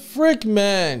 The frick,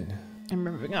 man. I'm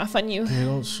rubbing off on you. Okay,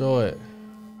 don't show it.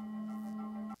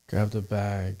 Grab the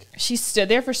bag. She stood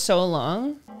there for so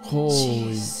long.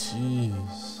 Holy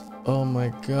jeez. Oh my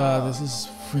god, this is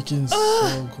freaking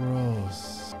so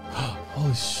gross.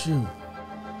 Holy shoot.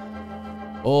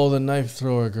 Oh, the knife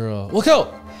thrower girl. Look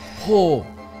out! Oh.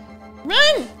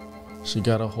 Run! She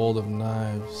got a hold of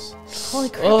knives. Holy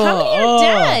crap, how many are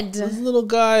dead? This little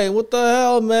guy, what the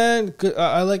hell, man?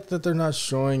 I like that they're not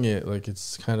showing it. Like,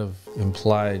 it's kind of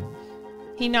implied.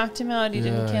 He knocked him out. He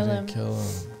didn't kill him. Kill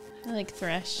him. I like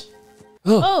Thresh.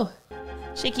 Oh,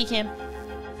 shaky cam.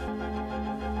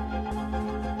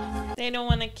 They don't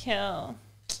want to kill.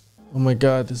 Oh my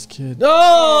god, this kid.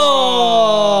 Oh!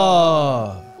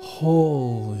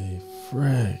 Holy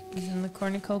frick. He's in the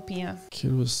cornucopia.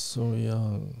 Kid was so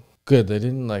young. Good, they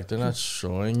didn't they're not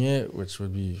showing it, which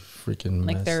would be freaking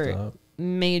Like messed they're up.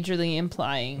 Majorly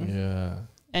implying. Yeah.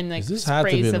 And like this had to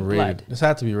sprays be of rated. blood. This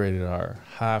had to be rated R.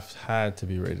 Had to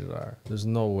be rated R. There's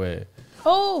no way.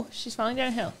 Oh, she's falling down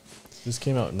a hill. This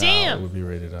came out now. Damn. It would be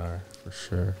rated R for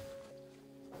sure.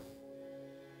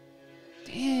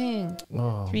 Dang.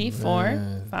 Oh, 3, 4,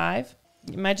 man. 5.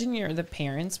 Imagine you're the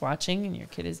parents watching and your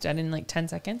kid is dead in like 10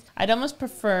 seconds. I'd almost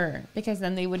prefer, because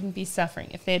then they wouldn't be suffering.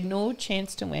 If they had no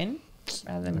chance to win,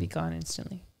 rather than be gone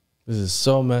instantly. This is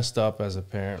so messed up as a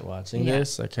parent watching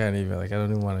this. I can't even, I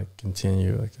don't even want to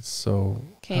continue. Like, it's so...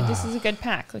 Okay, this is a good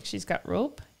pack. Look, she's got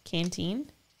rope, canteen,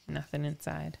 nothing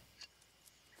inside.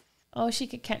 Oh, she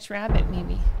could catch rabbit,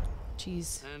 maybe.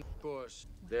 Jeez. And of course,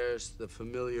 there's the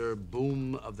familiar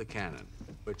boom of the cannon,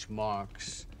 which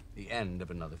marks the end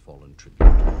of another fallen tribute.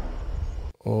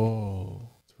 Oh,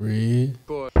 3,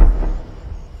 4,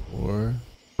 5.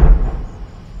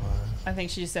 I think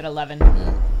she just said 11.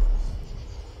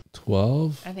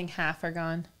 12. I think half are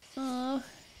gone. Oh.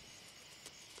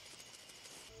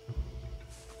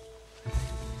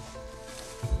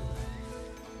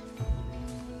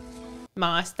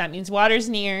 Moss, that means water's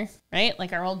near, right?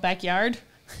 Like our old backyard.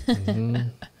 Mm-hmm.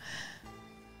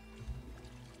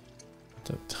 It's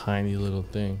a tiny little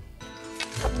thing.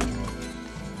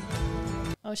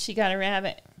 Oh, she got a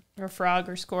rabbit or frog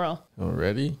or squirrel.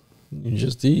 Already? You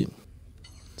just eat?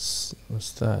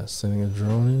 What's that? Sending a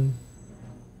drone in?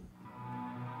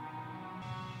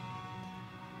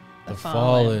 The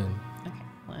Fallen. Okay,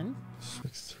 1.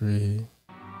 6, 3.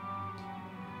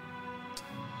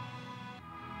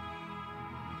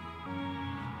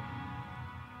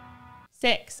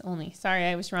 Six only. Sorry,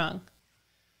 I was wrong.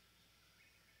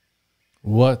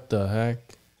 What the heck?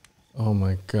 Oh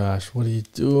my gosh, what are you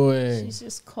doing? She's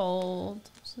just cold.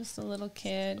 She's just a little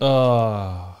kid.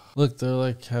 Oh, look, they're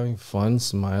like having fun,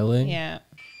 smiling. Yeah.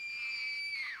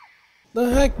 The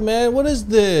heck, man? What is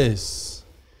this?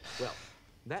 Well,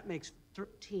 that makes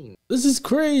 13. This is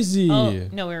crazy. Oh,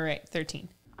 no, we were right. 13.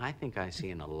 I think I see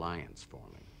an alliance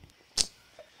forming.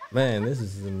 Man, this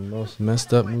is the most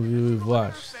messed up movie we've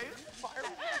watched.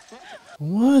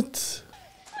 What?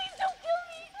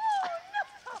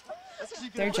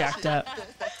 They're jacked up.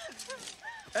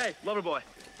 Hey, lover boy.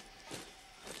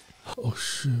 Oh,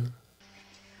 shoot.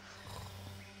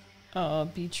 Oh,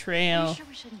 betrayal. Are you sure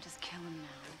we shouldn't just kill him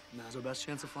now? Now's our best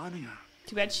chance of finding her.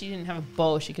 Too bad she didn't have a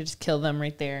bow. She could just kill them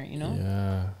right there, you know?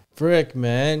 Yeah. Frick,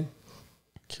 man.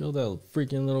 Kill that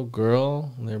freaking little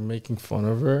girl. And they're making fun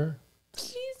of her.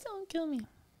 Please don't kill me.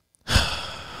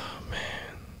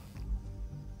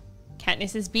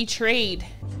 Katniss is betrayed.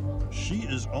 She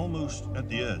is almost at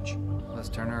the edge. Let's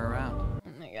turn her around.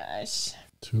 Oh my gosh.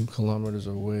 2 kilometers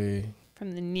away.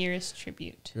 From the nearest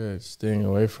tribute. Good, staying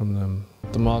away from them.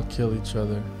 Let them all kill each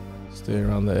other. Stay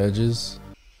around the edges.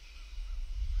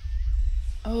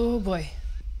 Oh boy.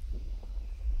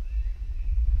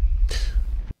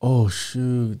 Oh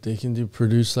shoot, they can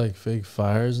produce like fake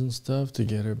fires and stuff to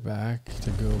get her back, to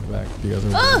go back the other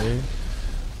way.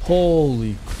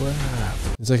 Holy crap.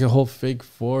 It's like a whole fake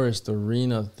forest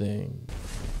arena thing.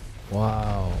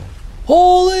 Wow.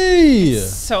 Holy!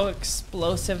 So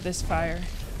explosive, this fire.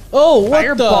 Oh, what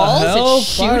Fireballs? the hell? It's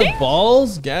shooting?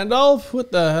 Fireballs? Gandalf?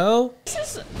 What the hell?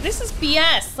 This is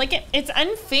BS. Like, it's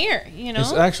unfair, you know?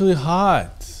 It's actually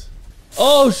hot.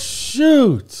 Oh,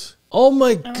 shoot. Oh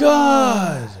my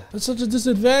god. That's such a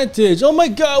disadvantage. Oh my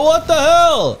god, what the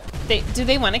hell? Do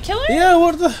they want to kill her? Yeah,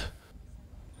 what the...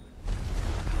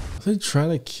 Are they trying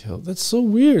to kill? That's so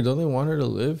weird. Don't they want her to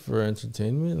live for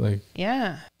entertainment? Like,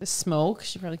 yeah, the smoke.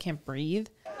 She probably can't breathe.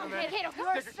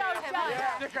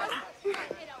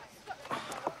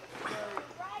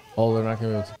 oh, they're not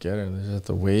gonna be able to get her. They just have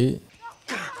to wait.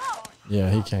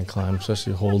 Yeah, he can't climb,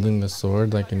 especially holding the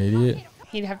sword like an idiot.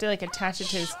 He'd have to like attach it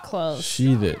to his clothes.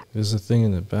 Sheath it. There's a thing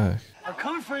in the back. I'm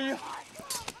coming for you.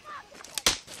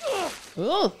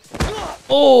 Ooh.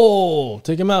 Oh,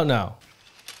 take him out now.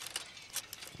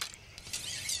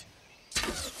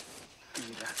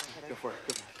 Go for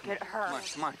it. Get her.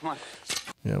 Come on, come on.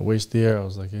 Yeah, waste the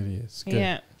arrows like idiots. Good.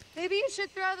 Yeah. Maybe you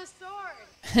should throw the sword.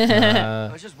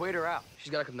 Let's just wait her out.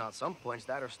 She's got to come down at some point. It's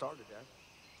that or starve to death.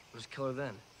 We'll just kill her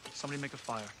then. Somebody make a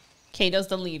fire. Kato's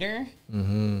the leader.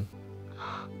 Mm-hmm.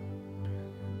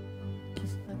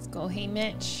 Let's go. Hey,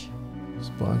 Mitch.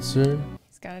 Sponsor.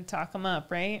 He's got to talk him up,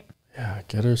 right? Yeah,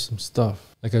 get her some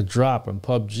stuff. Like a drop on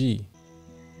PUBG.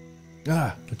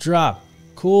 Ah, a drop.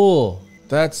 Cool.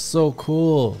 That's so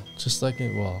cool. Just like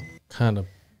it, well, kind of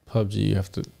PUBG, you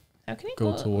have to How can it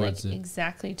go go towards like, it.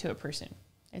 Exactly to a person?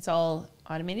 It's all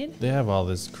automated? They have all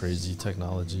this crazy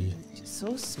technology. She's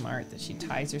so smart that she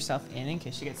ties herself in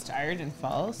case she gets tired and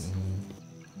falls.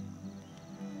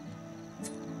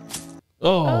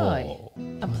 Oh.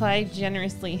 Apply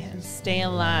generously and stay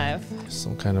alive.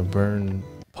 Some kind of burn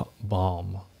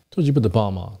balm. Told you put the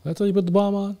balm on. That's how you put the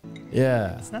balm on?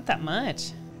 Yeah. It's not that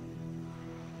much.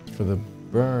 For the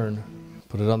burn,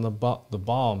 put it on the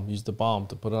balm. Use the balm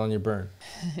to put it on your burn.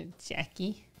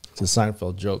 Jackie. It's a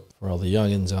Seinfeld joke for all the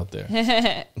youngins out there.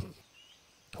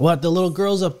 What? The little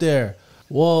girl's up there.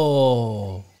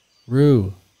 Whoa.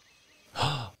 Rue.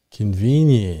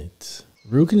 Convenient.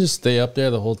 Rue can just stay up there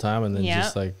the whole time and then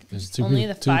just like, there's two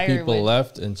people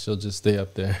left and she'll just stay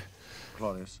up there.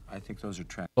 Claudius, I think those are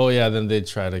traps. Oh yeah, then they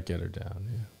try to get her down.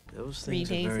 Yeah. Those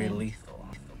things are very lethal.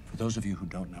 For those of you who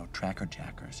don't know, tracker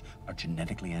jackers are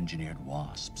genetically engineered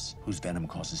wasps whose venom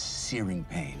causes searing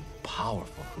pain,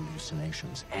 powerful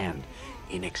hallucinations, and,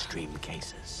 in extreme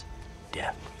cases,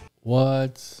 death.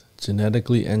 What?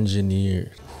 Genetically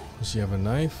engineered. Does she have a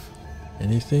knife?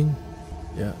 Anything?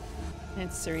 Yeah.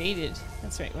 It's serrated.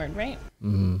 That's the right word, right?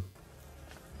 Mm-hmm.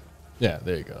 Yeah,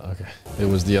 there you go. Okay. It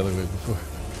was the other way before.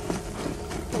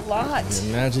 A lot. They're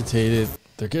getting agitated.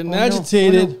 They're getting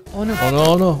agitated. Oh no. Oh no.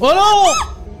 Oh no. Oh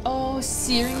no! Oh,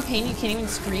 searing pain. You can't even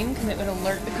scream because it would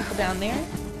alert the people down there.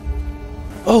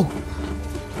 Oh!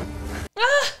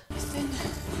 Ah!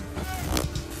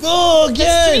 Oh,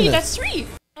 again! That's three.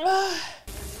 Ah.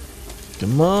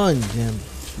 Come on, damn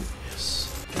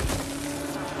furious.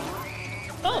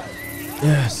 Oh.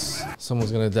 Yes.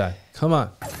 Someone's gonna die. Come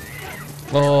on.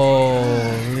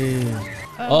 Oh, leave.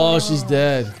 Oh, she's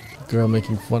dead. Girl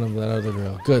making fun of that other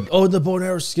girl. Good. Oh, the bow and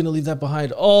arrow. She's gonna leave that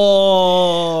behind.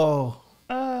 Oh.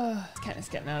 Katniss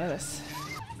getting out of this.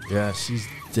 Yeah, she's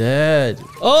dead.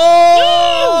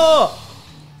 Oh!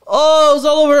 Oh, it was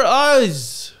all over her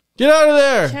eyes. Get out of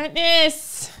there.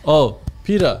 Katniss. Oh,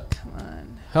 Peeta. Come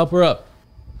on. Help her up.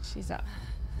 She's up.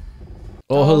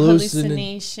 Oh,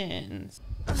 hallucinations.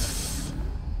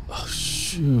 Oh,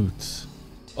 shoot.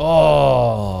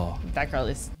 Oh. That girl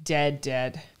is dead.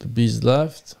 The bees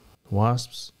left.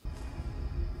 Wasps.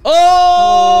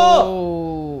 Oh!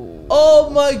 Oh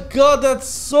my god, that's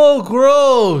so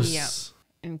gross. Yeah.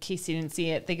 In case you didn't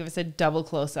see it, they give us a double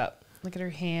close up. Look at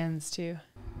her hands too.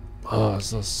 Oh, it's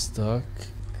so stuck.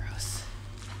 Gross.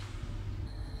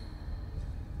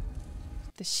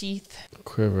 The sheath.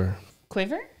 Quiver.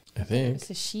 Quiver? I think.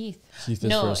 It's a sheath. Sheath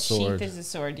is for a sword. Sheath is a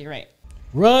sword. You're right.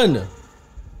 Run!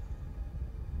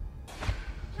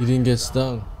 You didn't get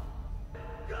stung.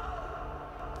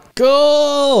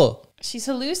 Go! She's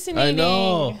hallucinating. I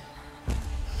know.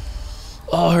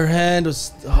 Oh, her hand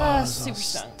was super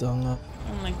stung up.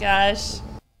 Oh my gosh.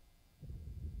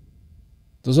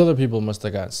 Those other people must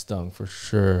have got stung for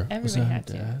sure. Everybody had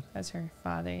to. That's her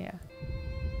father, yeah.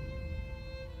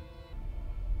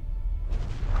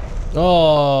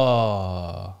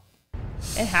 Oh.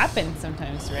 It happens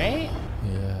sometimes, right?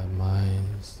 Yeah,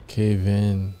 mines cave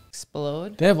in.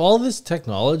 Explode. They have all this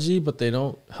technology, but they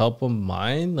don't help them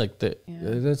mine. Like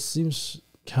that seems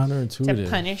counterintuitive. To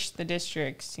punish the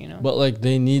districts, you know. But like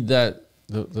they need that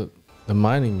the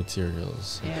mining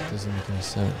materials. Yeah. It doesn't make any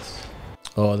sense.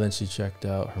 Oh, then she checked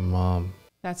out her mom.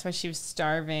 That's why she was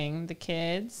starving the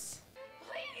kids.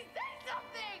 Please say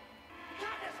something!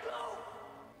 Katniss, go!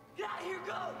 Get out of here,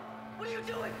 go! What are you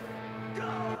doing?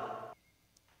 Go!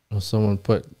 Well, someone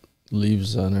put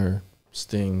leaves on her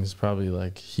stings, probably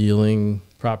like healing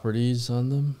properties on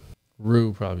them.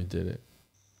 Rue probably did it.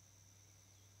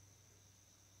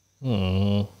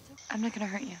 I'm not gonna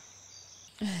hurt you.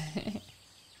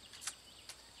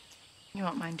 You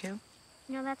want mine too?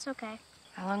 No, that's okay.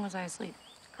 How long was I asleep?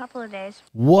 A couple of days.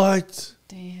 What?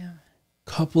 Damn.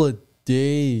 Couple of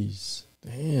days.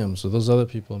 Damn. So those other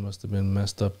people must have been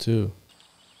messed up too.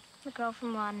 The girl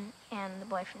from 1 and the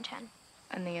boy from 10.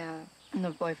 And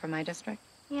the boy from my district?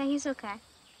 Yeah, he's okay.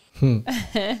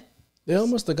 They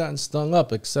almost have gotten stung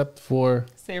up except for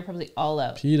So they were probably all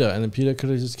out. Peeta, and then Peeta could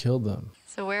have just killed them.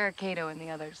 So where are Kato and the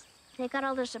others? They got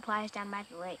all their supplies down by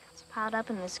the lake. It's piled up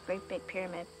in this great big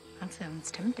pyramid. That sounds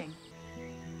tempting.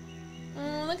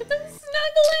 Oh, look at them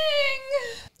snuggling!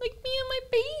 Like me and my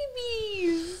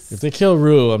babies. If they kill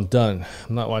Rue, I'm done.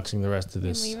 I'm not watching the rest of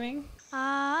this. You leaving?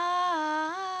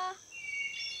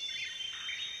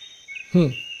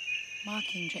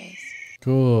 Mockingjays.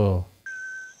 Cool.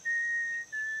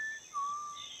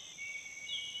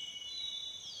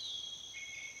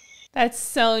 That's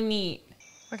so neat.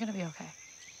 We're gonna be okay.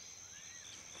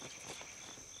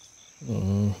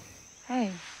 Oh,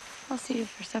 Hey, I'll see you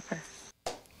for supper.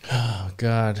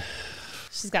 God.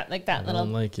 She's got like that I little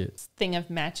don't like it. thing of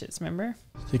matches, remember?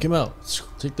 Take him out.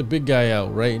 Take the big guy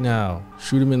out right now.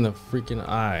 Shoot him in the freaking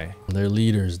eye. Their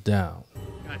leader's down.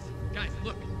 Guys,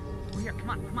 look. We're here. Come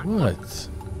on. What?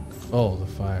 Oh, the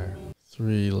fire.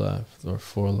 3 left or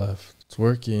 4 left. It's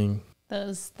working.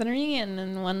 Those 3 and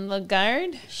then 1 little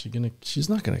guard. She's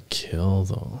not gonna kill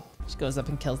though. She goes up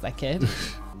and kills that kid.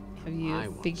 Have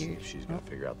you figured? If she's gonna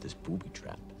figure out this booby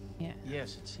trap. Yeah.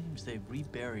 Yes, it seems they've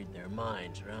reburied their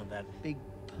minds around that big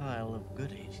pile of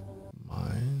goodies.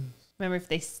 Mine? Remember, if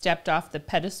they stepped off the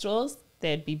pedestals,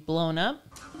 they'd be blown up.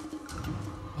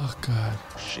 Oh God.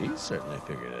 She certainly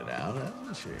figured it out,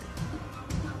 hasn't she?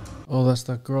 Oh, that's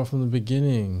that girl from the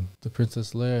beginning. The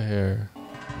Princess Leia hair.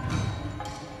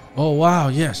 Oh wow,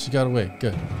 yes, she got away.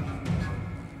 Good.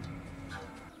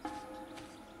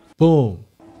 Boom.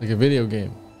 Like a video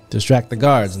game. Distract the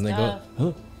guards and they go,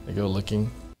 huh? They go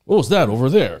looking. What was that over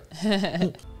there?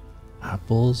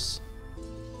 Apples.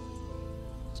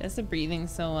 Just breathing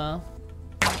so well.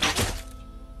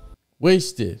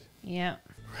 Wasted. Yeah.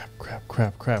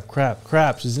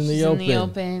 Crap. She's in the open. In the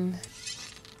open.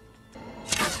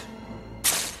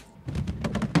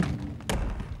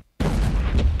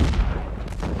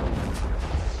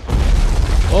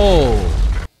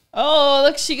 Oh. Oh,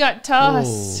 look, she got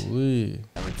tossed. Holy.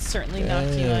 That would certainly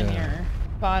knock you on your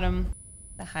bottom.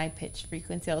 The high pitched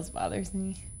frequency always bothers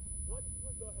me.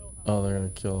 Oh, they're gonna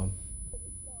kill him.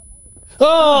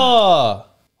 Oh!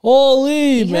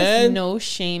 Holy, He man. has no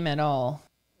shame at all.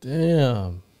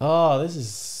 Damn. Oh, this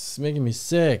is making me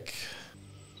sick.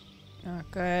 Not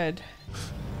good.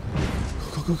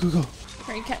 Go.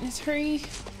 Hurry, Katniss, hurry.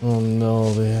 Oh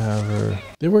no, they have her.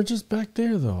 They were just back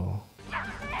there though.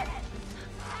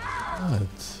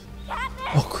 What?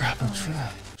 Oh crap, I'm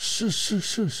trapped.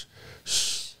 Shush.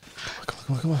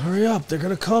 Come on, hurry up. They're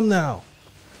gonna come now.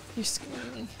 You're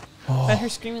screaming. Oh. But her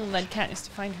screaming led Katniss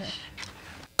to find her.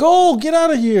 Go, get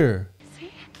out of here.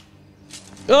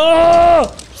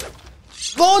 Oh!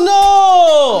 Oh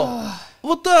no!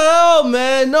 What the hell,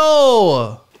 man?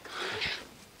 No!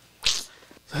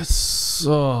 That's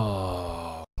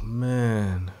so...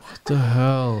 Man, what the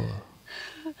hell?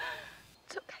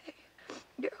 It's okay.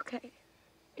 You're okay.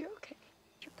 You're okay.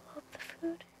 You blow up the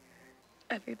food.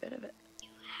 Every bit of it.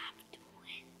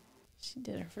 She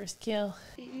did her first kill.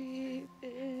 Deep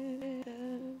in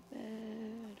the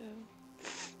meadow,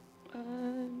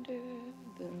 under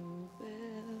the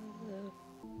willow.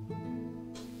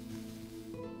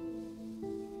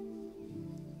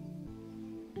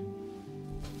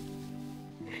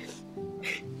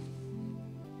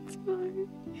 Sorry.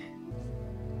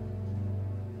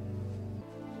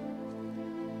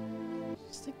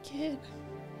 Just a kid,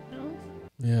 you know?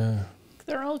 Yeah.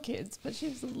 They're all kids, but she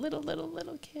was a little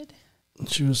kid.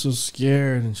 She was so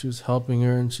scared, and she was helping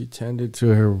her, and she tended to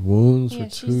her wounds Yeah, for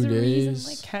she's 2 the days.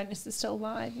 reason, like, Katniss is still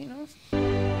alive, you know?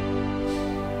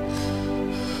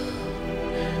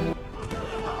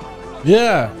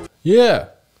 Yeah.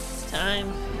 It's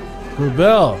time.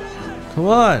 Rebel. Come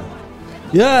on.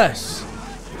 Yes.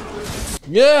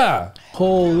 Yeah.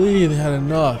 Holy, they had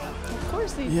enough. Of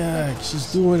course they Yeah,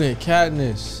 she's doing it.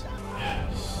 Katniss.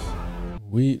 Yes.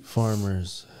 Wheat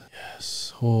farmers.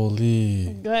 Yes.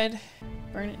 Holy. Good.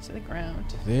 Burn it to the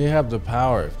ground. They have the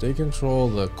power. If they control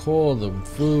the coal, the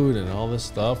food, and all this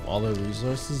stuff, all the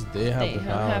resources, they have They the don't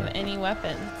power. have any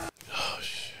weapons.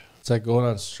 It's like going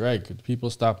on strike. If people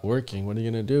stop working, what are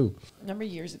you going to do? Remember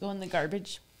years ago when the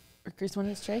garbage workers went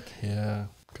on strike? Yeah.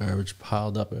 Garbage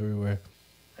piled up everywhere.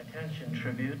 Attention,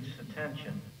 tributes,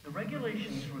 attention. The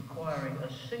regulations requiring a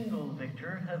single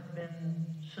victor have been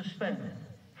suspended.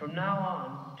 From now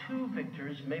on, 2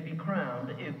 victors may be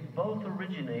crowned if both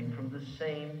originate from the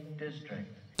same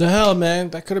district. The hell,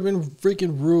 man? That could have been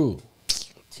freaking Rue.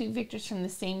 2 victors from the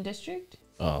same district?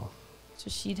 Oh. So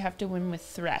she'd have to win with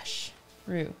Thresh.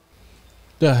 Rue.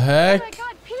 The heck? Oh my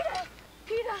god, Peeta!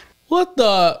 Peeta! What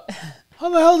the? How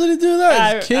the hell did he do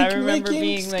that? I remember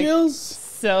being skills?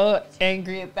 so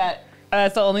angry at that.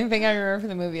 That's the only thing I remember from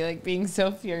the movie, like being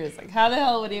so furious. Like, how the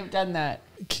hell would he have done that?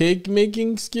 Cake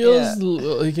making skills?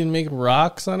 Yeah. He can make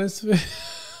rocks on his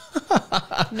face.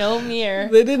 No mirror.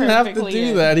 They didn't have to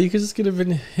do that. He just could have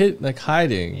been hit, like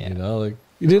hiding, you know? Like,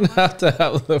 you didn't have to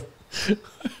have the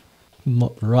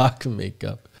rock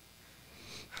makeup.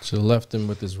 Should have left him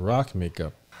with his rock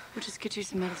makeup. We'll just get you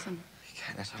some medicine.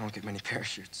 Katniss, I don't get many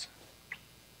parachutes.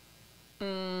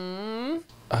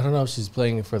 I don't know if she's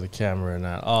playing it for the camera or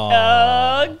not.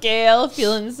 Oh, Gail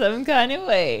feeling some kind of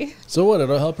way. So what?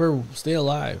 It'll help her stay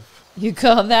alive. You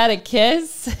call that a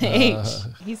kiss? H.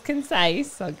 He's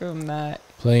concise. I'll give him that.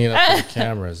 Playing it up for the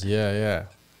cameras. Yeah.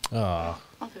 Oh.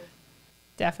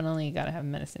 Definitely got to have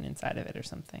medicine inside of it or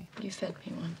something. You fed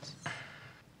me once.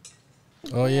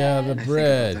 Oh yeah, the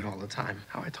bread. I think about that all the time.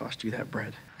 How I tossed you that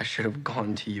bread. I should have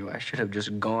gone to you. I should have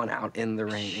just gone out in the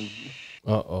rain.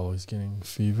 Uh-oh, he's getting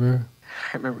fever.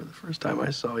 I remember the first time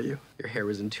I saw you. Your hair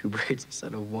was in 2 braids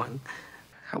instead of 1.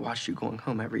 I watched you going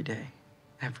home every day.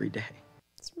 Every day.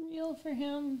 It's real for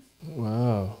him.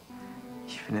 Wow.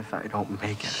 Even if I don't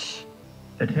make it.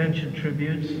 Attention,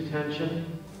 tributes, attention.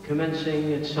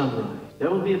 Commencing at sunrise. There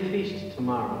will be a feast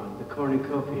tomorrow at the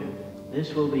cornucopia.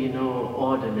 This will be no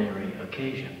ordinary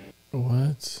occasion.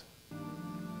 What?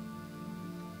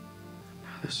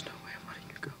 There's no way I'm letting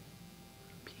you go.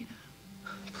 Peeta,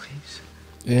 please.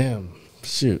 Damn.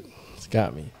 Shoot. It's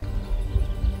got me.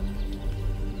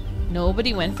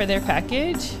 Nobody went for their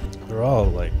package? They're all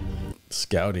like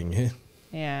scouting it.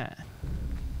 Yeah.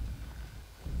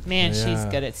 Man, she's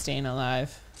good at staying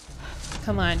alive.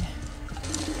 Come on.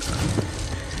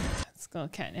 Let's go,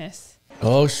 Katniss.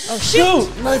 Oh, shoot!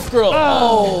 Knife girl!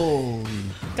 Oh!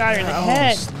 Got her in the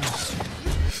head.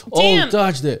 Oh,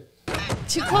 dodged it.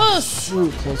 Too close.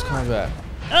 Shoot, close combat.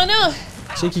 Oh, no.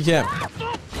 Shaky cam.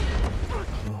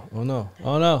 Oh, no.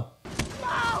 Oh, no.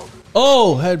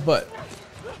 Oh, headbutt.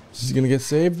 She's gonna get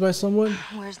saved by someone?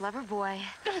 Where's Loverboy?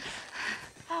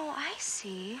 Oh, I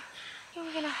see. You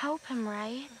were gonna help him,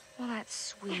 right? Well,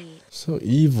 that's sweet. So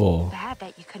evil. Bad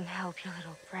that you couldn't help your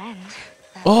little friend.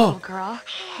 That Oh! little girl.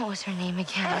 What was her name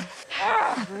again?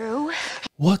 Rue?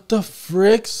 What the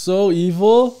frick? So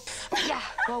evil? Yeah,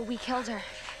 well, we killed her.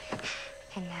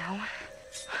 And now,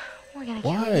 we're gonna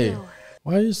kill Why? you.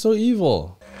 Why are you so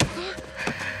evil?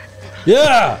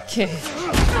 Yeah! Okay.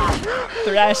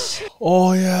 Thresh.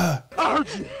 Oh, yeah.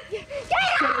 Say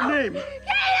her name!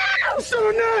 Say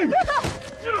her name!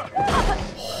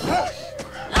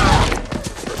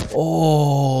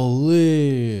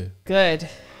 Holy. Good.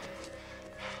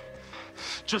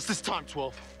 Just this time,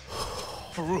 12.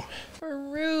 For Rue. For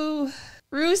Rue.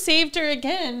 Rue saved her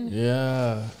again.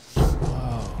 Yeah.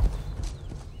 Wow.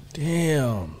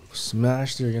 Damn.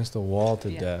 Smashed her against the wall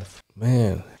to death.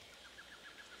 Man.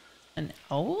 An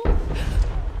owl?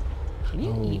 Can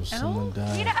you eat someone owl?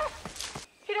 died. Peeta!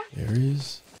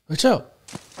 Aries? Watch out.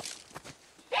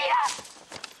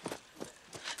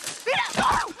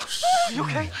 Are you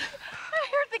okay? I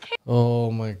heard the kid.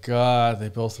 Oh my god. They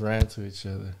both ran to each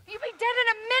other. You'll be dead in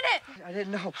a minute. I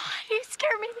didn't know. You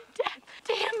scared me to death.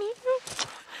 Damn you.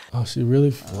 Oh, she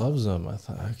really loves them. I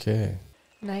thought, okay.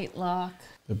 Nightlock.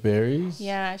 The berries?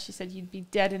 Yeah, she said you'd be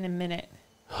dead in a minute.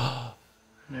 Oh.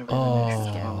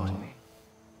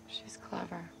 She's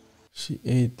clever. She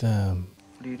ate them.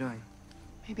 What are you doing?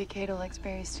 Maybe Kato likes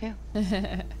berries too.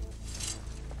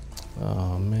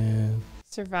 Oh, man.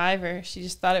 Survivor. She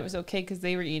just thought it was okay because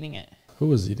they were eating it. Who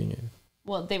was eating it?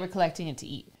 Well, they were collecting it to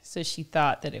eat, so she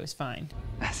thought that it was fine.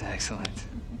 That's excellent.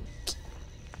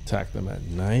 Attack them at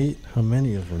night. How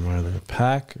many of them are there? A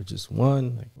pack or just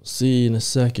one? Like, we'll see in a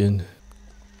second.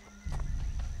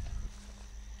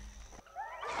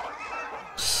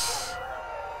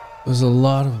 There's a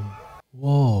lot of them.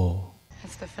 Whoa.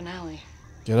 That's the finale.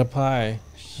 Get up high.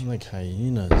 I'm like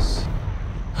hyenas.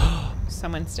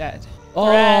 Someone's dead.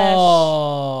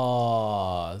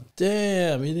 Oh,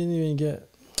 damn. He didn't even get...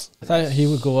 I thought he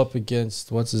would go up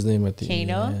against... What's his name at the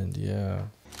Kato? end? Yeah.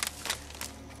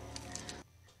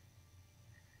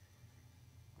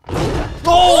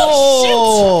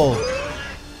 Oh!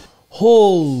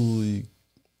 Holy...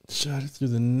 Shot it through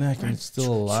the neck and it's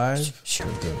still alive?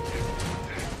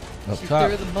 Up She top.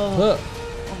 threw the ball. Huh.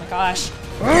 Oh my gosh.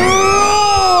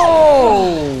 Oh!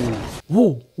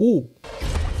 Whoa, whoa.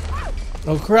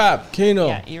 Oh crap, Kano.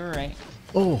 Yeah, you were right.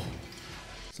 Oh,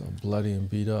 so bloody and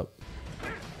beat up.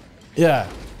 Yeah.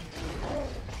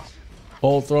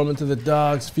 Oh, throw him into the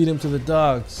dogs. Feed him to the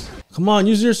dogs. Come on,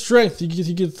 use your strength.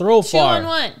 You can throw far. 2 on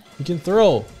 1. You can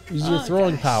throw. Use your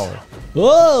throwing power.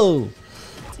 Whoa!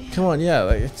 Damn. Come on, yeah,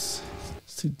 like it's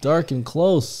too dark and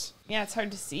close. Yeah, it's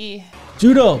hard to see.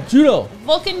 Judo.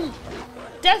 Vulcan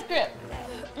death grip.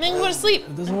 And then go to sleep.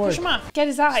 It doesn't work. Push him off. Get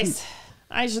his eyes.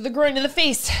 Eyes are the groin of the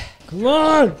face. Come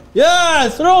on. Yeah,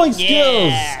 throwing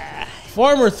skills.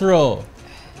 Farmer throw.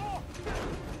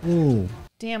 Ooh.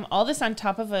 Damn, all this on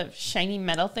top of a shiny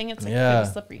metal thing. It's like Yeah.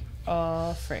 pretty slippery.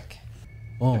 Oh, frick.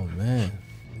 Oh, man.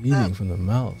 Eating from the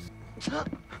mouth.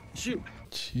 Shoot.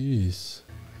 Jeez.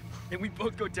 And we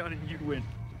both go down and you win.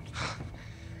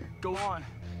 Go on.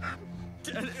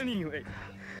 Anyway.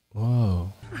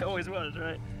 Whoa. I always was,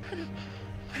 right?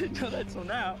 I didn't know that till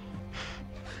now.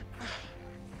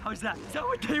 How's that? Is that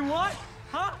what they want?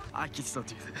 Huh? I can still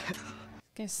do that.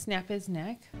 Gonna snap his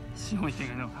neck. It's the only thing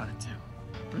I know how to do.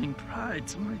 Bring pride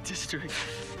to my district.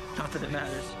 Not that it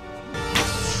matters.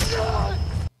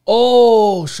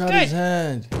 Oh, shot his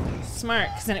hand. Smart,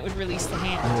 because then it would release the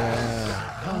hand.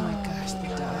 Yeah. Oh my gosh, the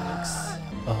dogs.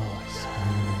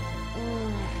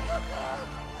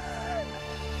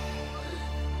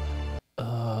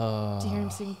 Oh, Do you hear him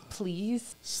sing,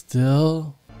 please?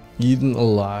 Still eaten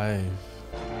alive.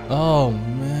 Oh,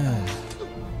 man.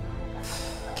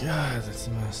 God, that's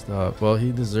messed up. Well,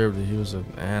 he deserved it. He was an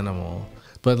animal.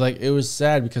 But, like, it was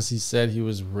sad because he said he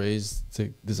was raised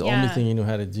to... This is the only thing he knew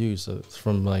how to do. So, it's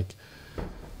from, like...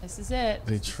 This is it.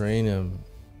 They train him.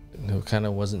 It kind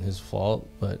of wasn't his fault,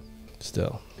 but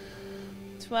still.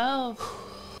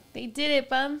 12. They did it,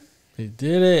 bum. They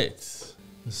did it.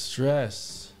 The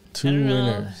stress. 2 I don't know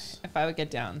winners. if I would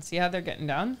get down. See how they're getting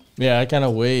down? Yeah, I kind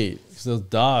of wait. Because those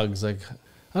dogs, like...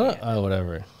 I don't... Oh,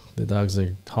 whatever. The dogs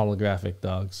are holographic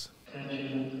dogs.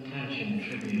 Attention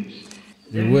tributes.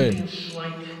 You win.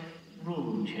 Slight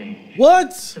rule change.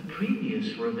 What? The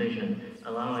previous revision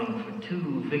allowing for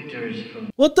 2 victors from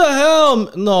What the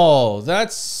hell? No,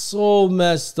 that's so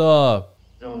messed up.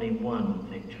 only 1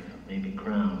 victor may be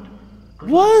crowned.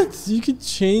 What? You could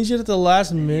change it at the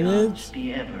last minute?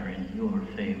 Be ever in your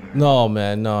favor. No,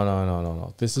 man.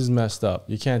 No. This is messed up.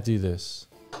 You can't do this.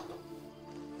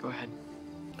 Go ahead.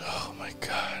 Oh my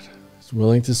God. He's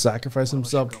willing to sacrifice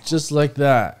himself just like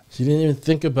that. He didn't even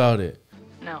think about it.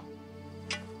 No.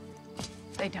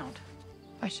 They don't.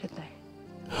 Why should they?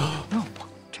 No.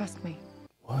 Trust me.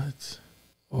 What?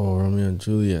 Oh, Romeo and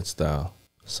Juliet style.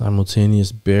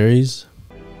 Simultaneous berries?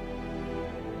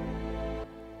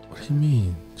 What do you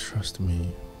mean? Trust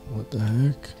me. What the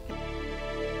heck?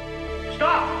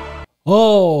 Stop!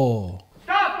 Oh!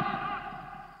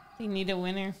 Stop! They need a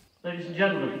winner. Ladies and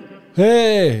gentlemen,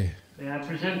 Hey! may I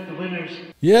present the winners?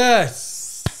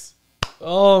 Yes!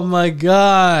 Oh my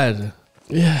God!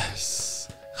 Yes!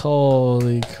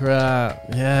 Holy crap!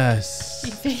 Yes!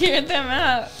 You figured them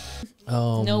out.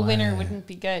 Oh, no winner my. wouldn't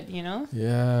be good, you know?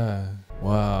 Yeah.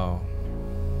 Wow.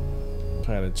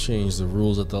 Trying to change the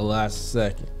rules at the last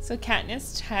second. So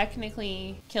Katniss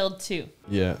technically killed 2.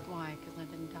 Yeah. Why? Because I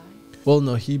didn't die? Well,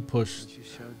 no, he pushed. You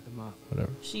showed them up.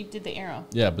 Whatever. She did the arrow.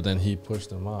 Yeah, but then he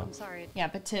pushed him off. I'm sorry. Yeah,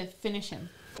 but to finish him.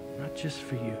 Not just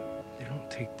for you. They don't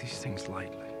take these things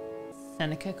lightly.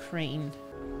 Seneca Crane.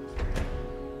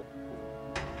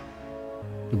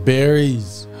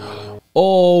 Berries.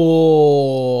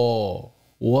 Oh,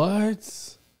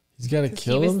 what? He's got to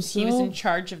kill himself? He was in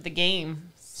charge of the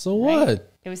game. So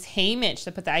what? It was Haymitch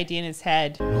that put the idea in his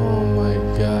head. Oh my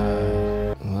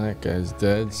God. Well, that guy's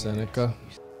dead, Seneca.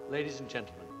 Ladies and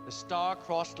gentlemen, the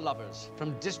star-crossed lovers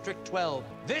from District 12,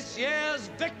 this year's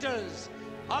victors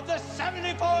of the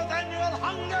 74th Annual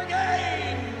Hunger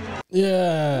Games!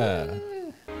 Yeah.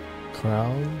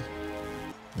 Crowned.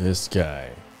 This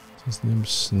guy. His name's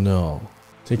Snow.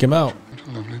 Take him out. What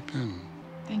a lovely pin.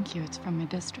 Thank you. It's from my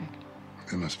district.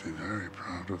 They must be very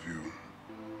proud of you.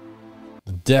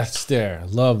 The death stare.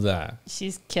 Love that.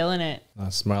 She's killing it.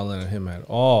 Not smiling at him at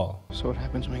all. So what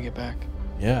happens when we get back?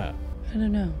 Yeah. I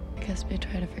don't know. I guess we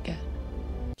try to forget.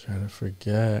 Try to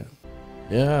forget.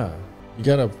 Yeah. You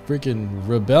got a freaking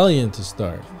rebellion to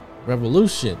start.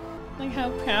 Revolution. Like how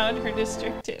proud her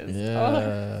district is.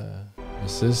 Yeah. Her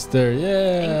sister.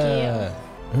 Yeah.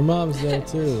 Thank Her mom's there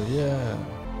too. Yeah.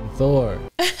 And Thor.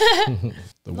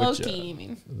 The Witcher. Loki, you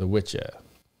mean? The Witcher.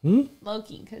 Hmm?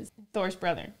 Loki, because Thor's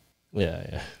brother.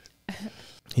 Yeah.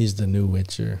 He's the new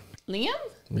Witcher. Liam?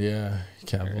 Yeah.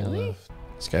 Cavill Really? left.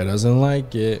 This guy doesn't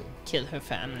like it. Kill her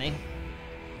family.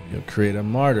 You'll create a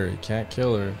martyr. You can't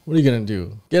kill her. What are you gonna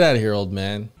do? Get out of here, old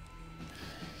man.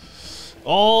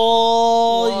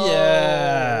 Oh,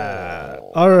 yeah.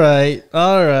 All right.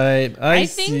 I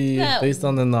think see. that- Based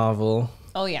on the novel.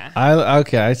 Oh yeah.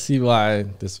 I see why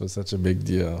this was such a big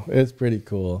deal. It's pretty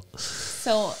cool.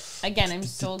 So again, I'm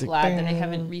so glad that I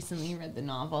haven't recently read the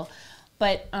novel,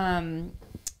 but man,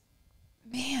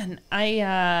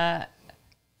 I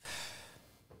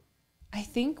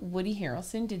think Woody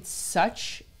Harrelson did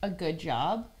such a good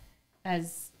job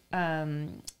as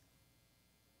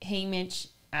Hamish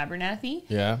Abernathy.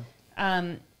 Yeah.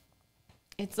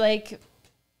 It's like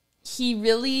he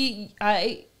really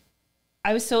I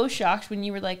was so shocked when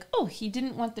you were like, oh, he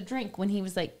didn't want the drink when he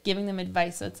was like giving them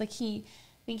advice. So it's like I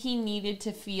think he needed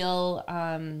to feel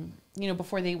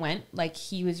before they went, like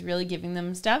he was really giving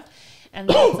them stuff. And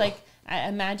then it's like, I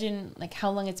imagine like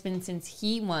how long it's been since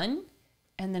he won,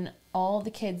 and then all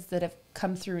the kids that have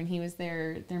come through and he was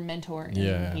their mentor,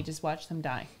 and he just watched them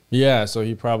die. Yeah, so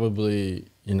he probably,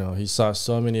 he saw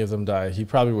so many of them die. He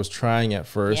probably was trying at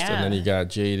first, and then he got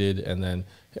jaded, and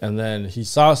then he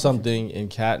saw something in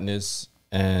Katniss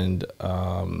and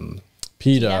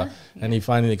Peeta, and he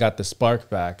finally got the spark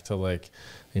back to like,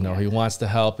 he wants to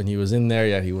help, and he was in there.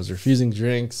 Yeah, he was refusing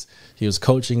drinks. He was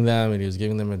coaching them, and he was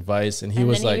giving them advice, and he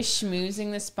was like, he was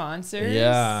schmoozing the sponsors.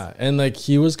 Yeah, and like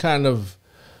he was kind of.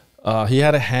 He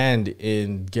had a hand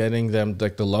in getting them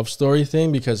like the love story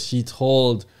thing, because he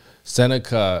told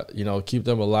Seneca, keep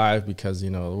them alive because,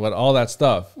 all that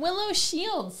stuff. Willow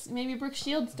Shields, maybe Brooke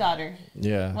Shields' daughter.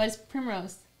 Yeah. Was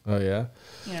Primrose. Oh, yeah?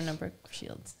 You don't know Brooke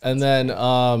Shields. And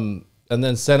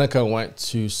then Seneca went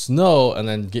to Snow and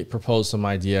then proposed some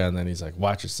idea, and then he's like,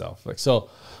 watch yourself. Like, so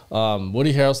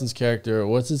Woody Harrelson's character,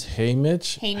 what's his,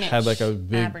 Hamish had like a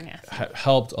big,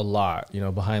 helped a lot,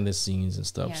 behind the scenes and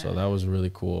stuff. Yeah. So that was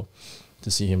really cool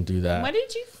to see him do that. What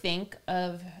did you think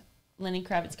of Lenny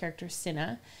Kravitz's character,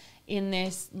 Cinna, in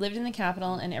this, lived in the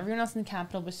capital, and everyone else in the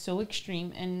capital was so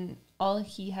extreme, and all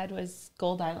he had was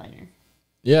gold eyeliner?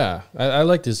 Yeah, I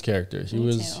liked his character. He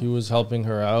was helping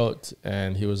her out,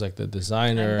 and he was like the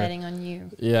designer. I'm betting on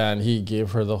you. Yeah, and he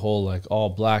gave her the whole like all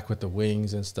black with the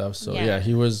wings and stuff. So yeah,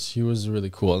 he was really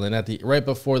cool. And then right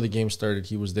before the game started,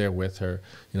 he was there with her,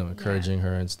 encouraging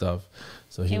her and stuff.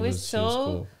 So he was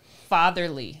cool.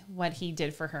 Fatherly what he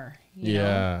did for her.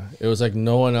 Yeah, it was like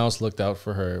no one else looked out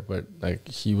for her, but like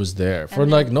he was there for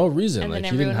like no reason. And like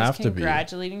then he didn't have to be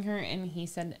congratulating her, and he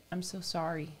said, "I'm so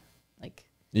sorry." Like.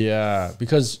 Yeah,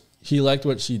 because he liked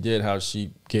what she did, how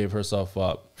she gave herself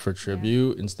up for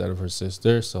tribute instead of her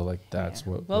sister. So like that's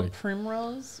what. Well,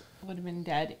 Primrose would have been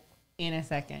dead in a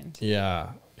second. Yeah.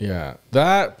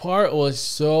 That part was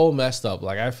so messed up.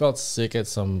 Like I felt sick at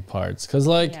some parts because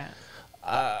like,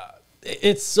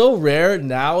 it's so rare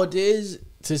nowadays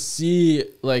to see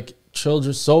like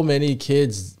children, so many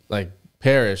kids like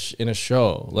perish in a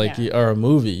show or a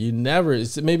movie. You never,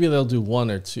 maybe they'll do one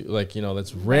or two, like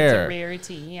that's rare. That's a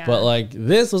rarity, yeah. But like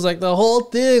this was like the whole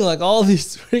thing, like all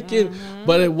these freaking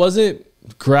but it wasn't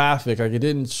graphic, like it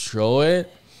didn't show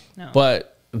it. No.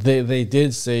 But they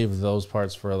did save those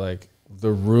parts for like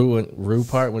the Rue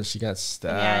part when she got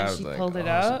stabbed. Yeah, and she pulled it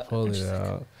out. She pulled it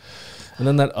out. And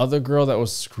then that other girl that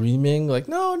was screaming like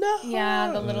no.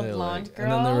 Yeah, the little blonde girl.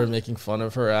 And then they were making fun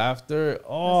of her after.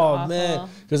 Oh man,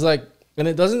 because like. And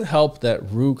it doesn't help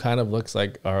that Rue kind of looks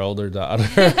like our older daughter.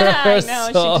 I know,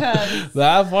 so she does.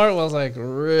 That part was like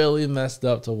really messed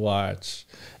up to watch.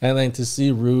 And then to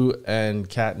see Rue and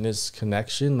Katniss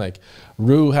connection, like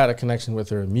Rue had a connection with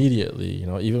her immediately,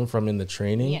 even from in the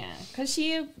training. Yeah, because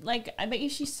she, like, I bet you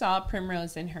she saw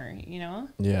Primrose in her, Yeah.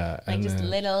 Like and just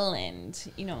little and,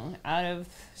 out of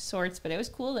sorts. But it was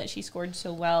cool that she scored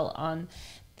so well on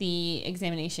the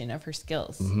examination of her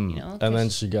skills, And then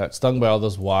she got stung by all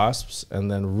those wasps,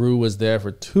 and then Rue was there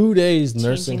for 2 days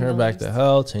nursing her back to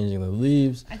health, changing the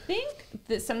leaves. I think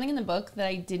that something in the book that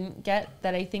I didn't get,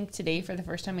 that I think today for the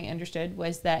first time I understood,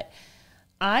 was that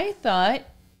I thought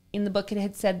in the book it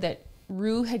had said that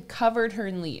Rue had covered her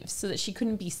in leaves so that she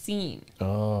couldn't be seen.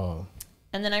 Oh.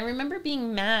 And then I remember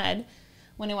being mad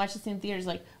when I watched this in theaters,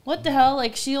 like, what the hell?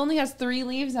 Like, she only has 3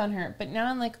 leaves on her. But now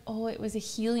I'm like, oh, it was a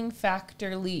healing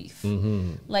factor leaf.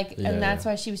 Like, and that's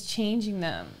why she was changing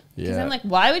them. Because I'm like,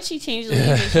 why would she change the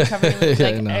leaves if she covered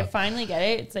them? Like, I finally get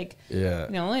it. It's like,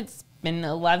 it's been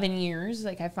 11 years.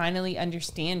 Like, I finally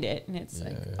understand it. And it's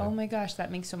oh my gosh,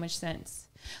 that makes so much sense.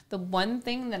 The one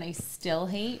thing that I still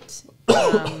hate,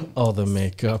 all the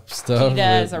makeup stuff. He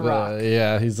does a rock.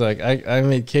 Yeah, he's like, I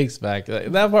made cakes back.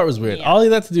 That part was weird. All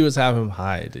he had to do was have him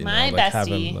hide. My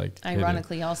bestie,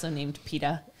 ironically, also named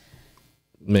Peeta.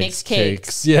 makes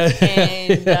cakes. Yeah.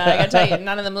 And I gotta tell you,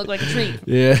 none of them look like a tree.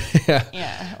 Yeah.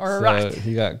 Yeah. Or a rock.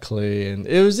 He got clay, and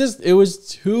it was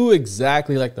too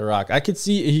exactly like the Rock. I could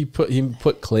see he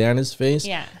put clay on his face,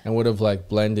 and would have like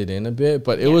blended in a bit,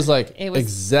 but it was like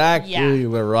exactly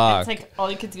the Rock. It's like all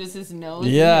you could do is his nose.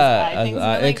 Yeah, and his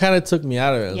eye things, it kind of took me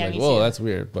out of it. I was like, whoa, that's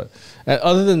weird. But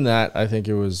other than that, I think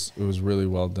it was really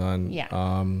well done.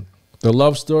 Yeah. The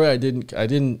love story I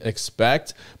didn't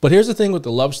expect, but here's the thing with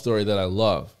the love story that I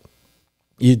love.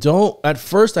 At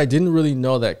first I didn't really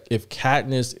know that if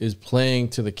Katniss is playing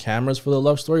to the cameras for the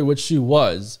love story, which she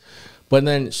was, but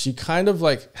then she kind of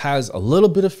like has a little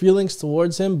bit of feelings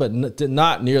towards him, but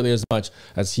not nearly as much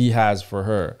as he has for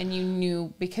her. And you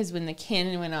knew because when the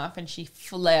cannon went off and she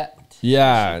flipped.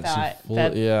 Yeah. She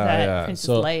thought that Princess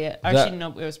Leia. Actually, no,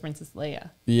 it was Princess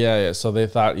Leia. Yeah. So they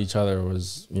thought each other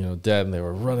was, dead, and they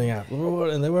were running out.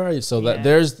 And they were, so that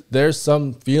there's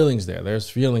some feelings there. There's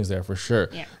feelings there for sure.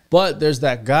 Yeah. But there's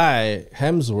that guy,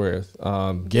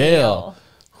 Hemsworth, Gale,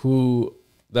 who...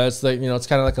 That's like, it's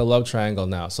kind of like a love triangle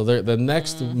now. So the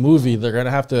next movie, they're going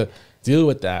to have to deal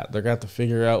with that. They're going to have to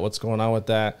figure out what's going on with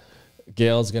that.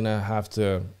 Gail's going to have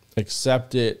to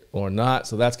accept it or not.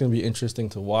 So that's going to be interesting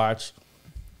to watch.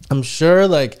 I'm sure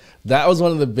like that was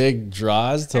one of the big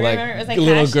draws to like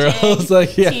little girls.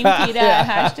 Like Team Peeta,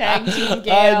 hashtag Team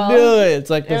Gale. I knew it. It's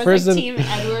like the person Team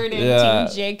Edward and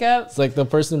Team Jacob. It's like the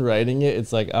person writing it.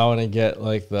 It's like I want to get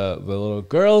like the little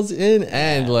girls in,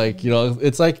 and like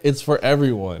it's like it's for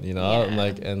everyone, and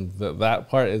like that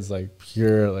part is like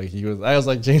pure. Like I was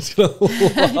like Jane's gonna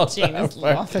love Jane is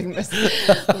loving this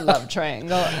love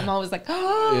triangle. I'm always like,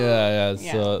 oh yeah.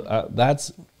 So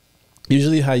that's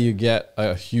usually how you get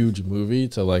a huge movie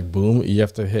to like boom. You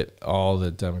have to hit all the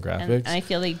demographics. And I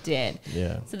feel they did.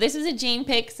 Yeah. So this was a Jane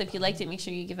pick. So if you liked it, make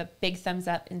sure you give a big thumbs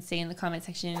up and say in the comment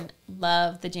section,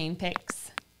 love the Jane picks.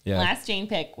 Yeah. Last Jane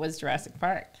pick was Jurassic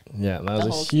Park. Yeah, that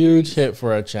was a huge hit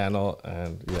for our channel,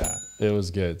 and it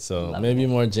was good. So maybe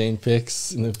more Jane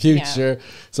picks in the future. Yeah.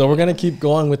 So we're gonna keep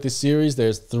going with the series.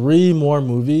 There's 3 more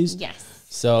movies. Yes.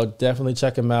 So definitely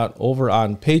check them out over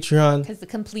on Patreon. Because the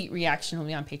complete reaction will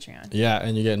be on Patreon. Yeah,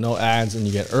 and you get no ads and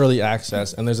you get early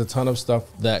access. And there's a ton of stuff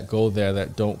that go there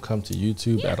that don't come to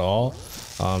YouTube at all.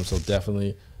 So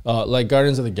definitely, like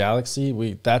Guardians of the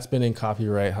Galaxy, that's been in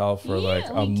copyright hell for like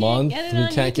a month. We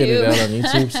can't get it out on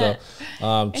YouTube.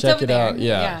 So check it out.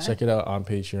 Yeah, check it out on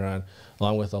Patreon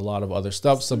along with a lot of other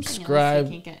stuff.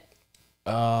 Subscribe.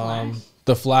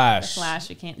 The Flash. The Flash.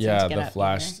 You can't. Yeah, The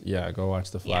Flash. Yeah, go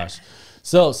watch The Flash. Yeah.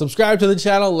 So subscribe to the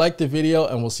channel, like the video,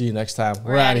 and we'll see you next time.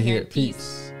 We're out of here.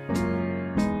 Peace.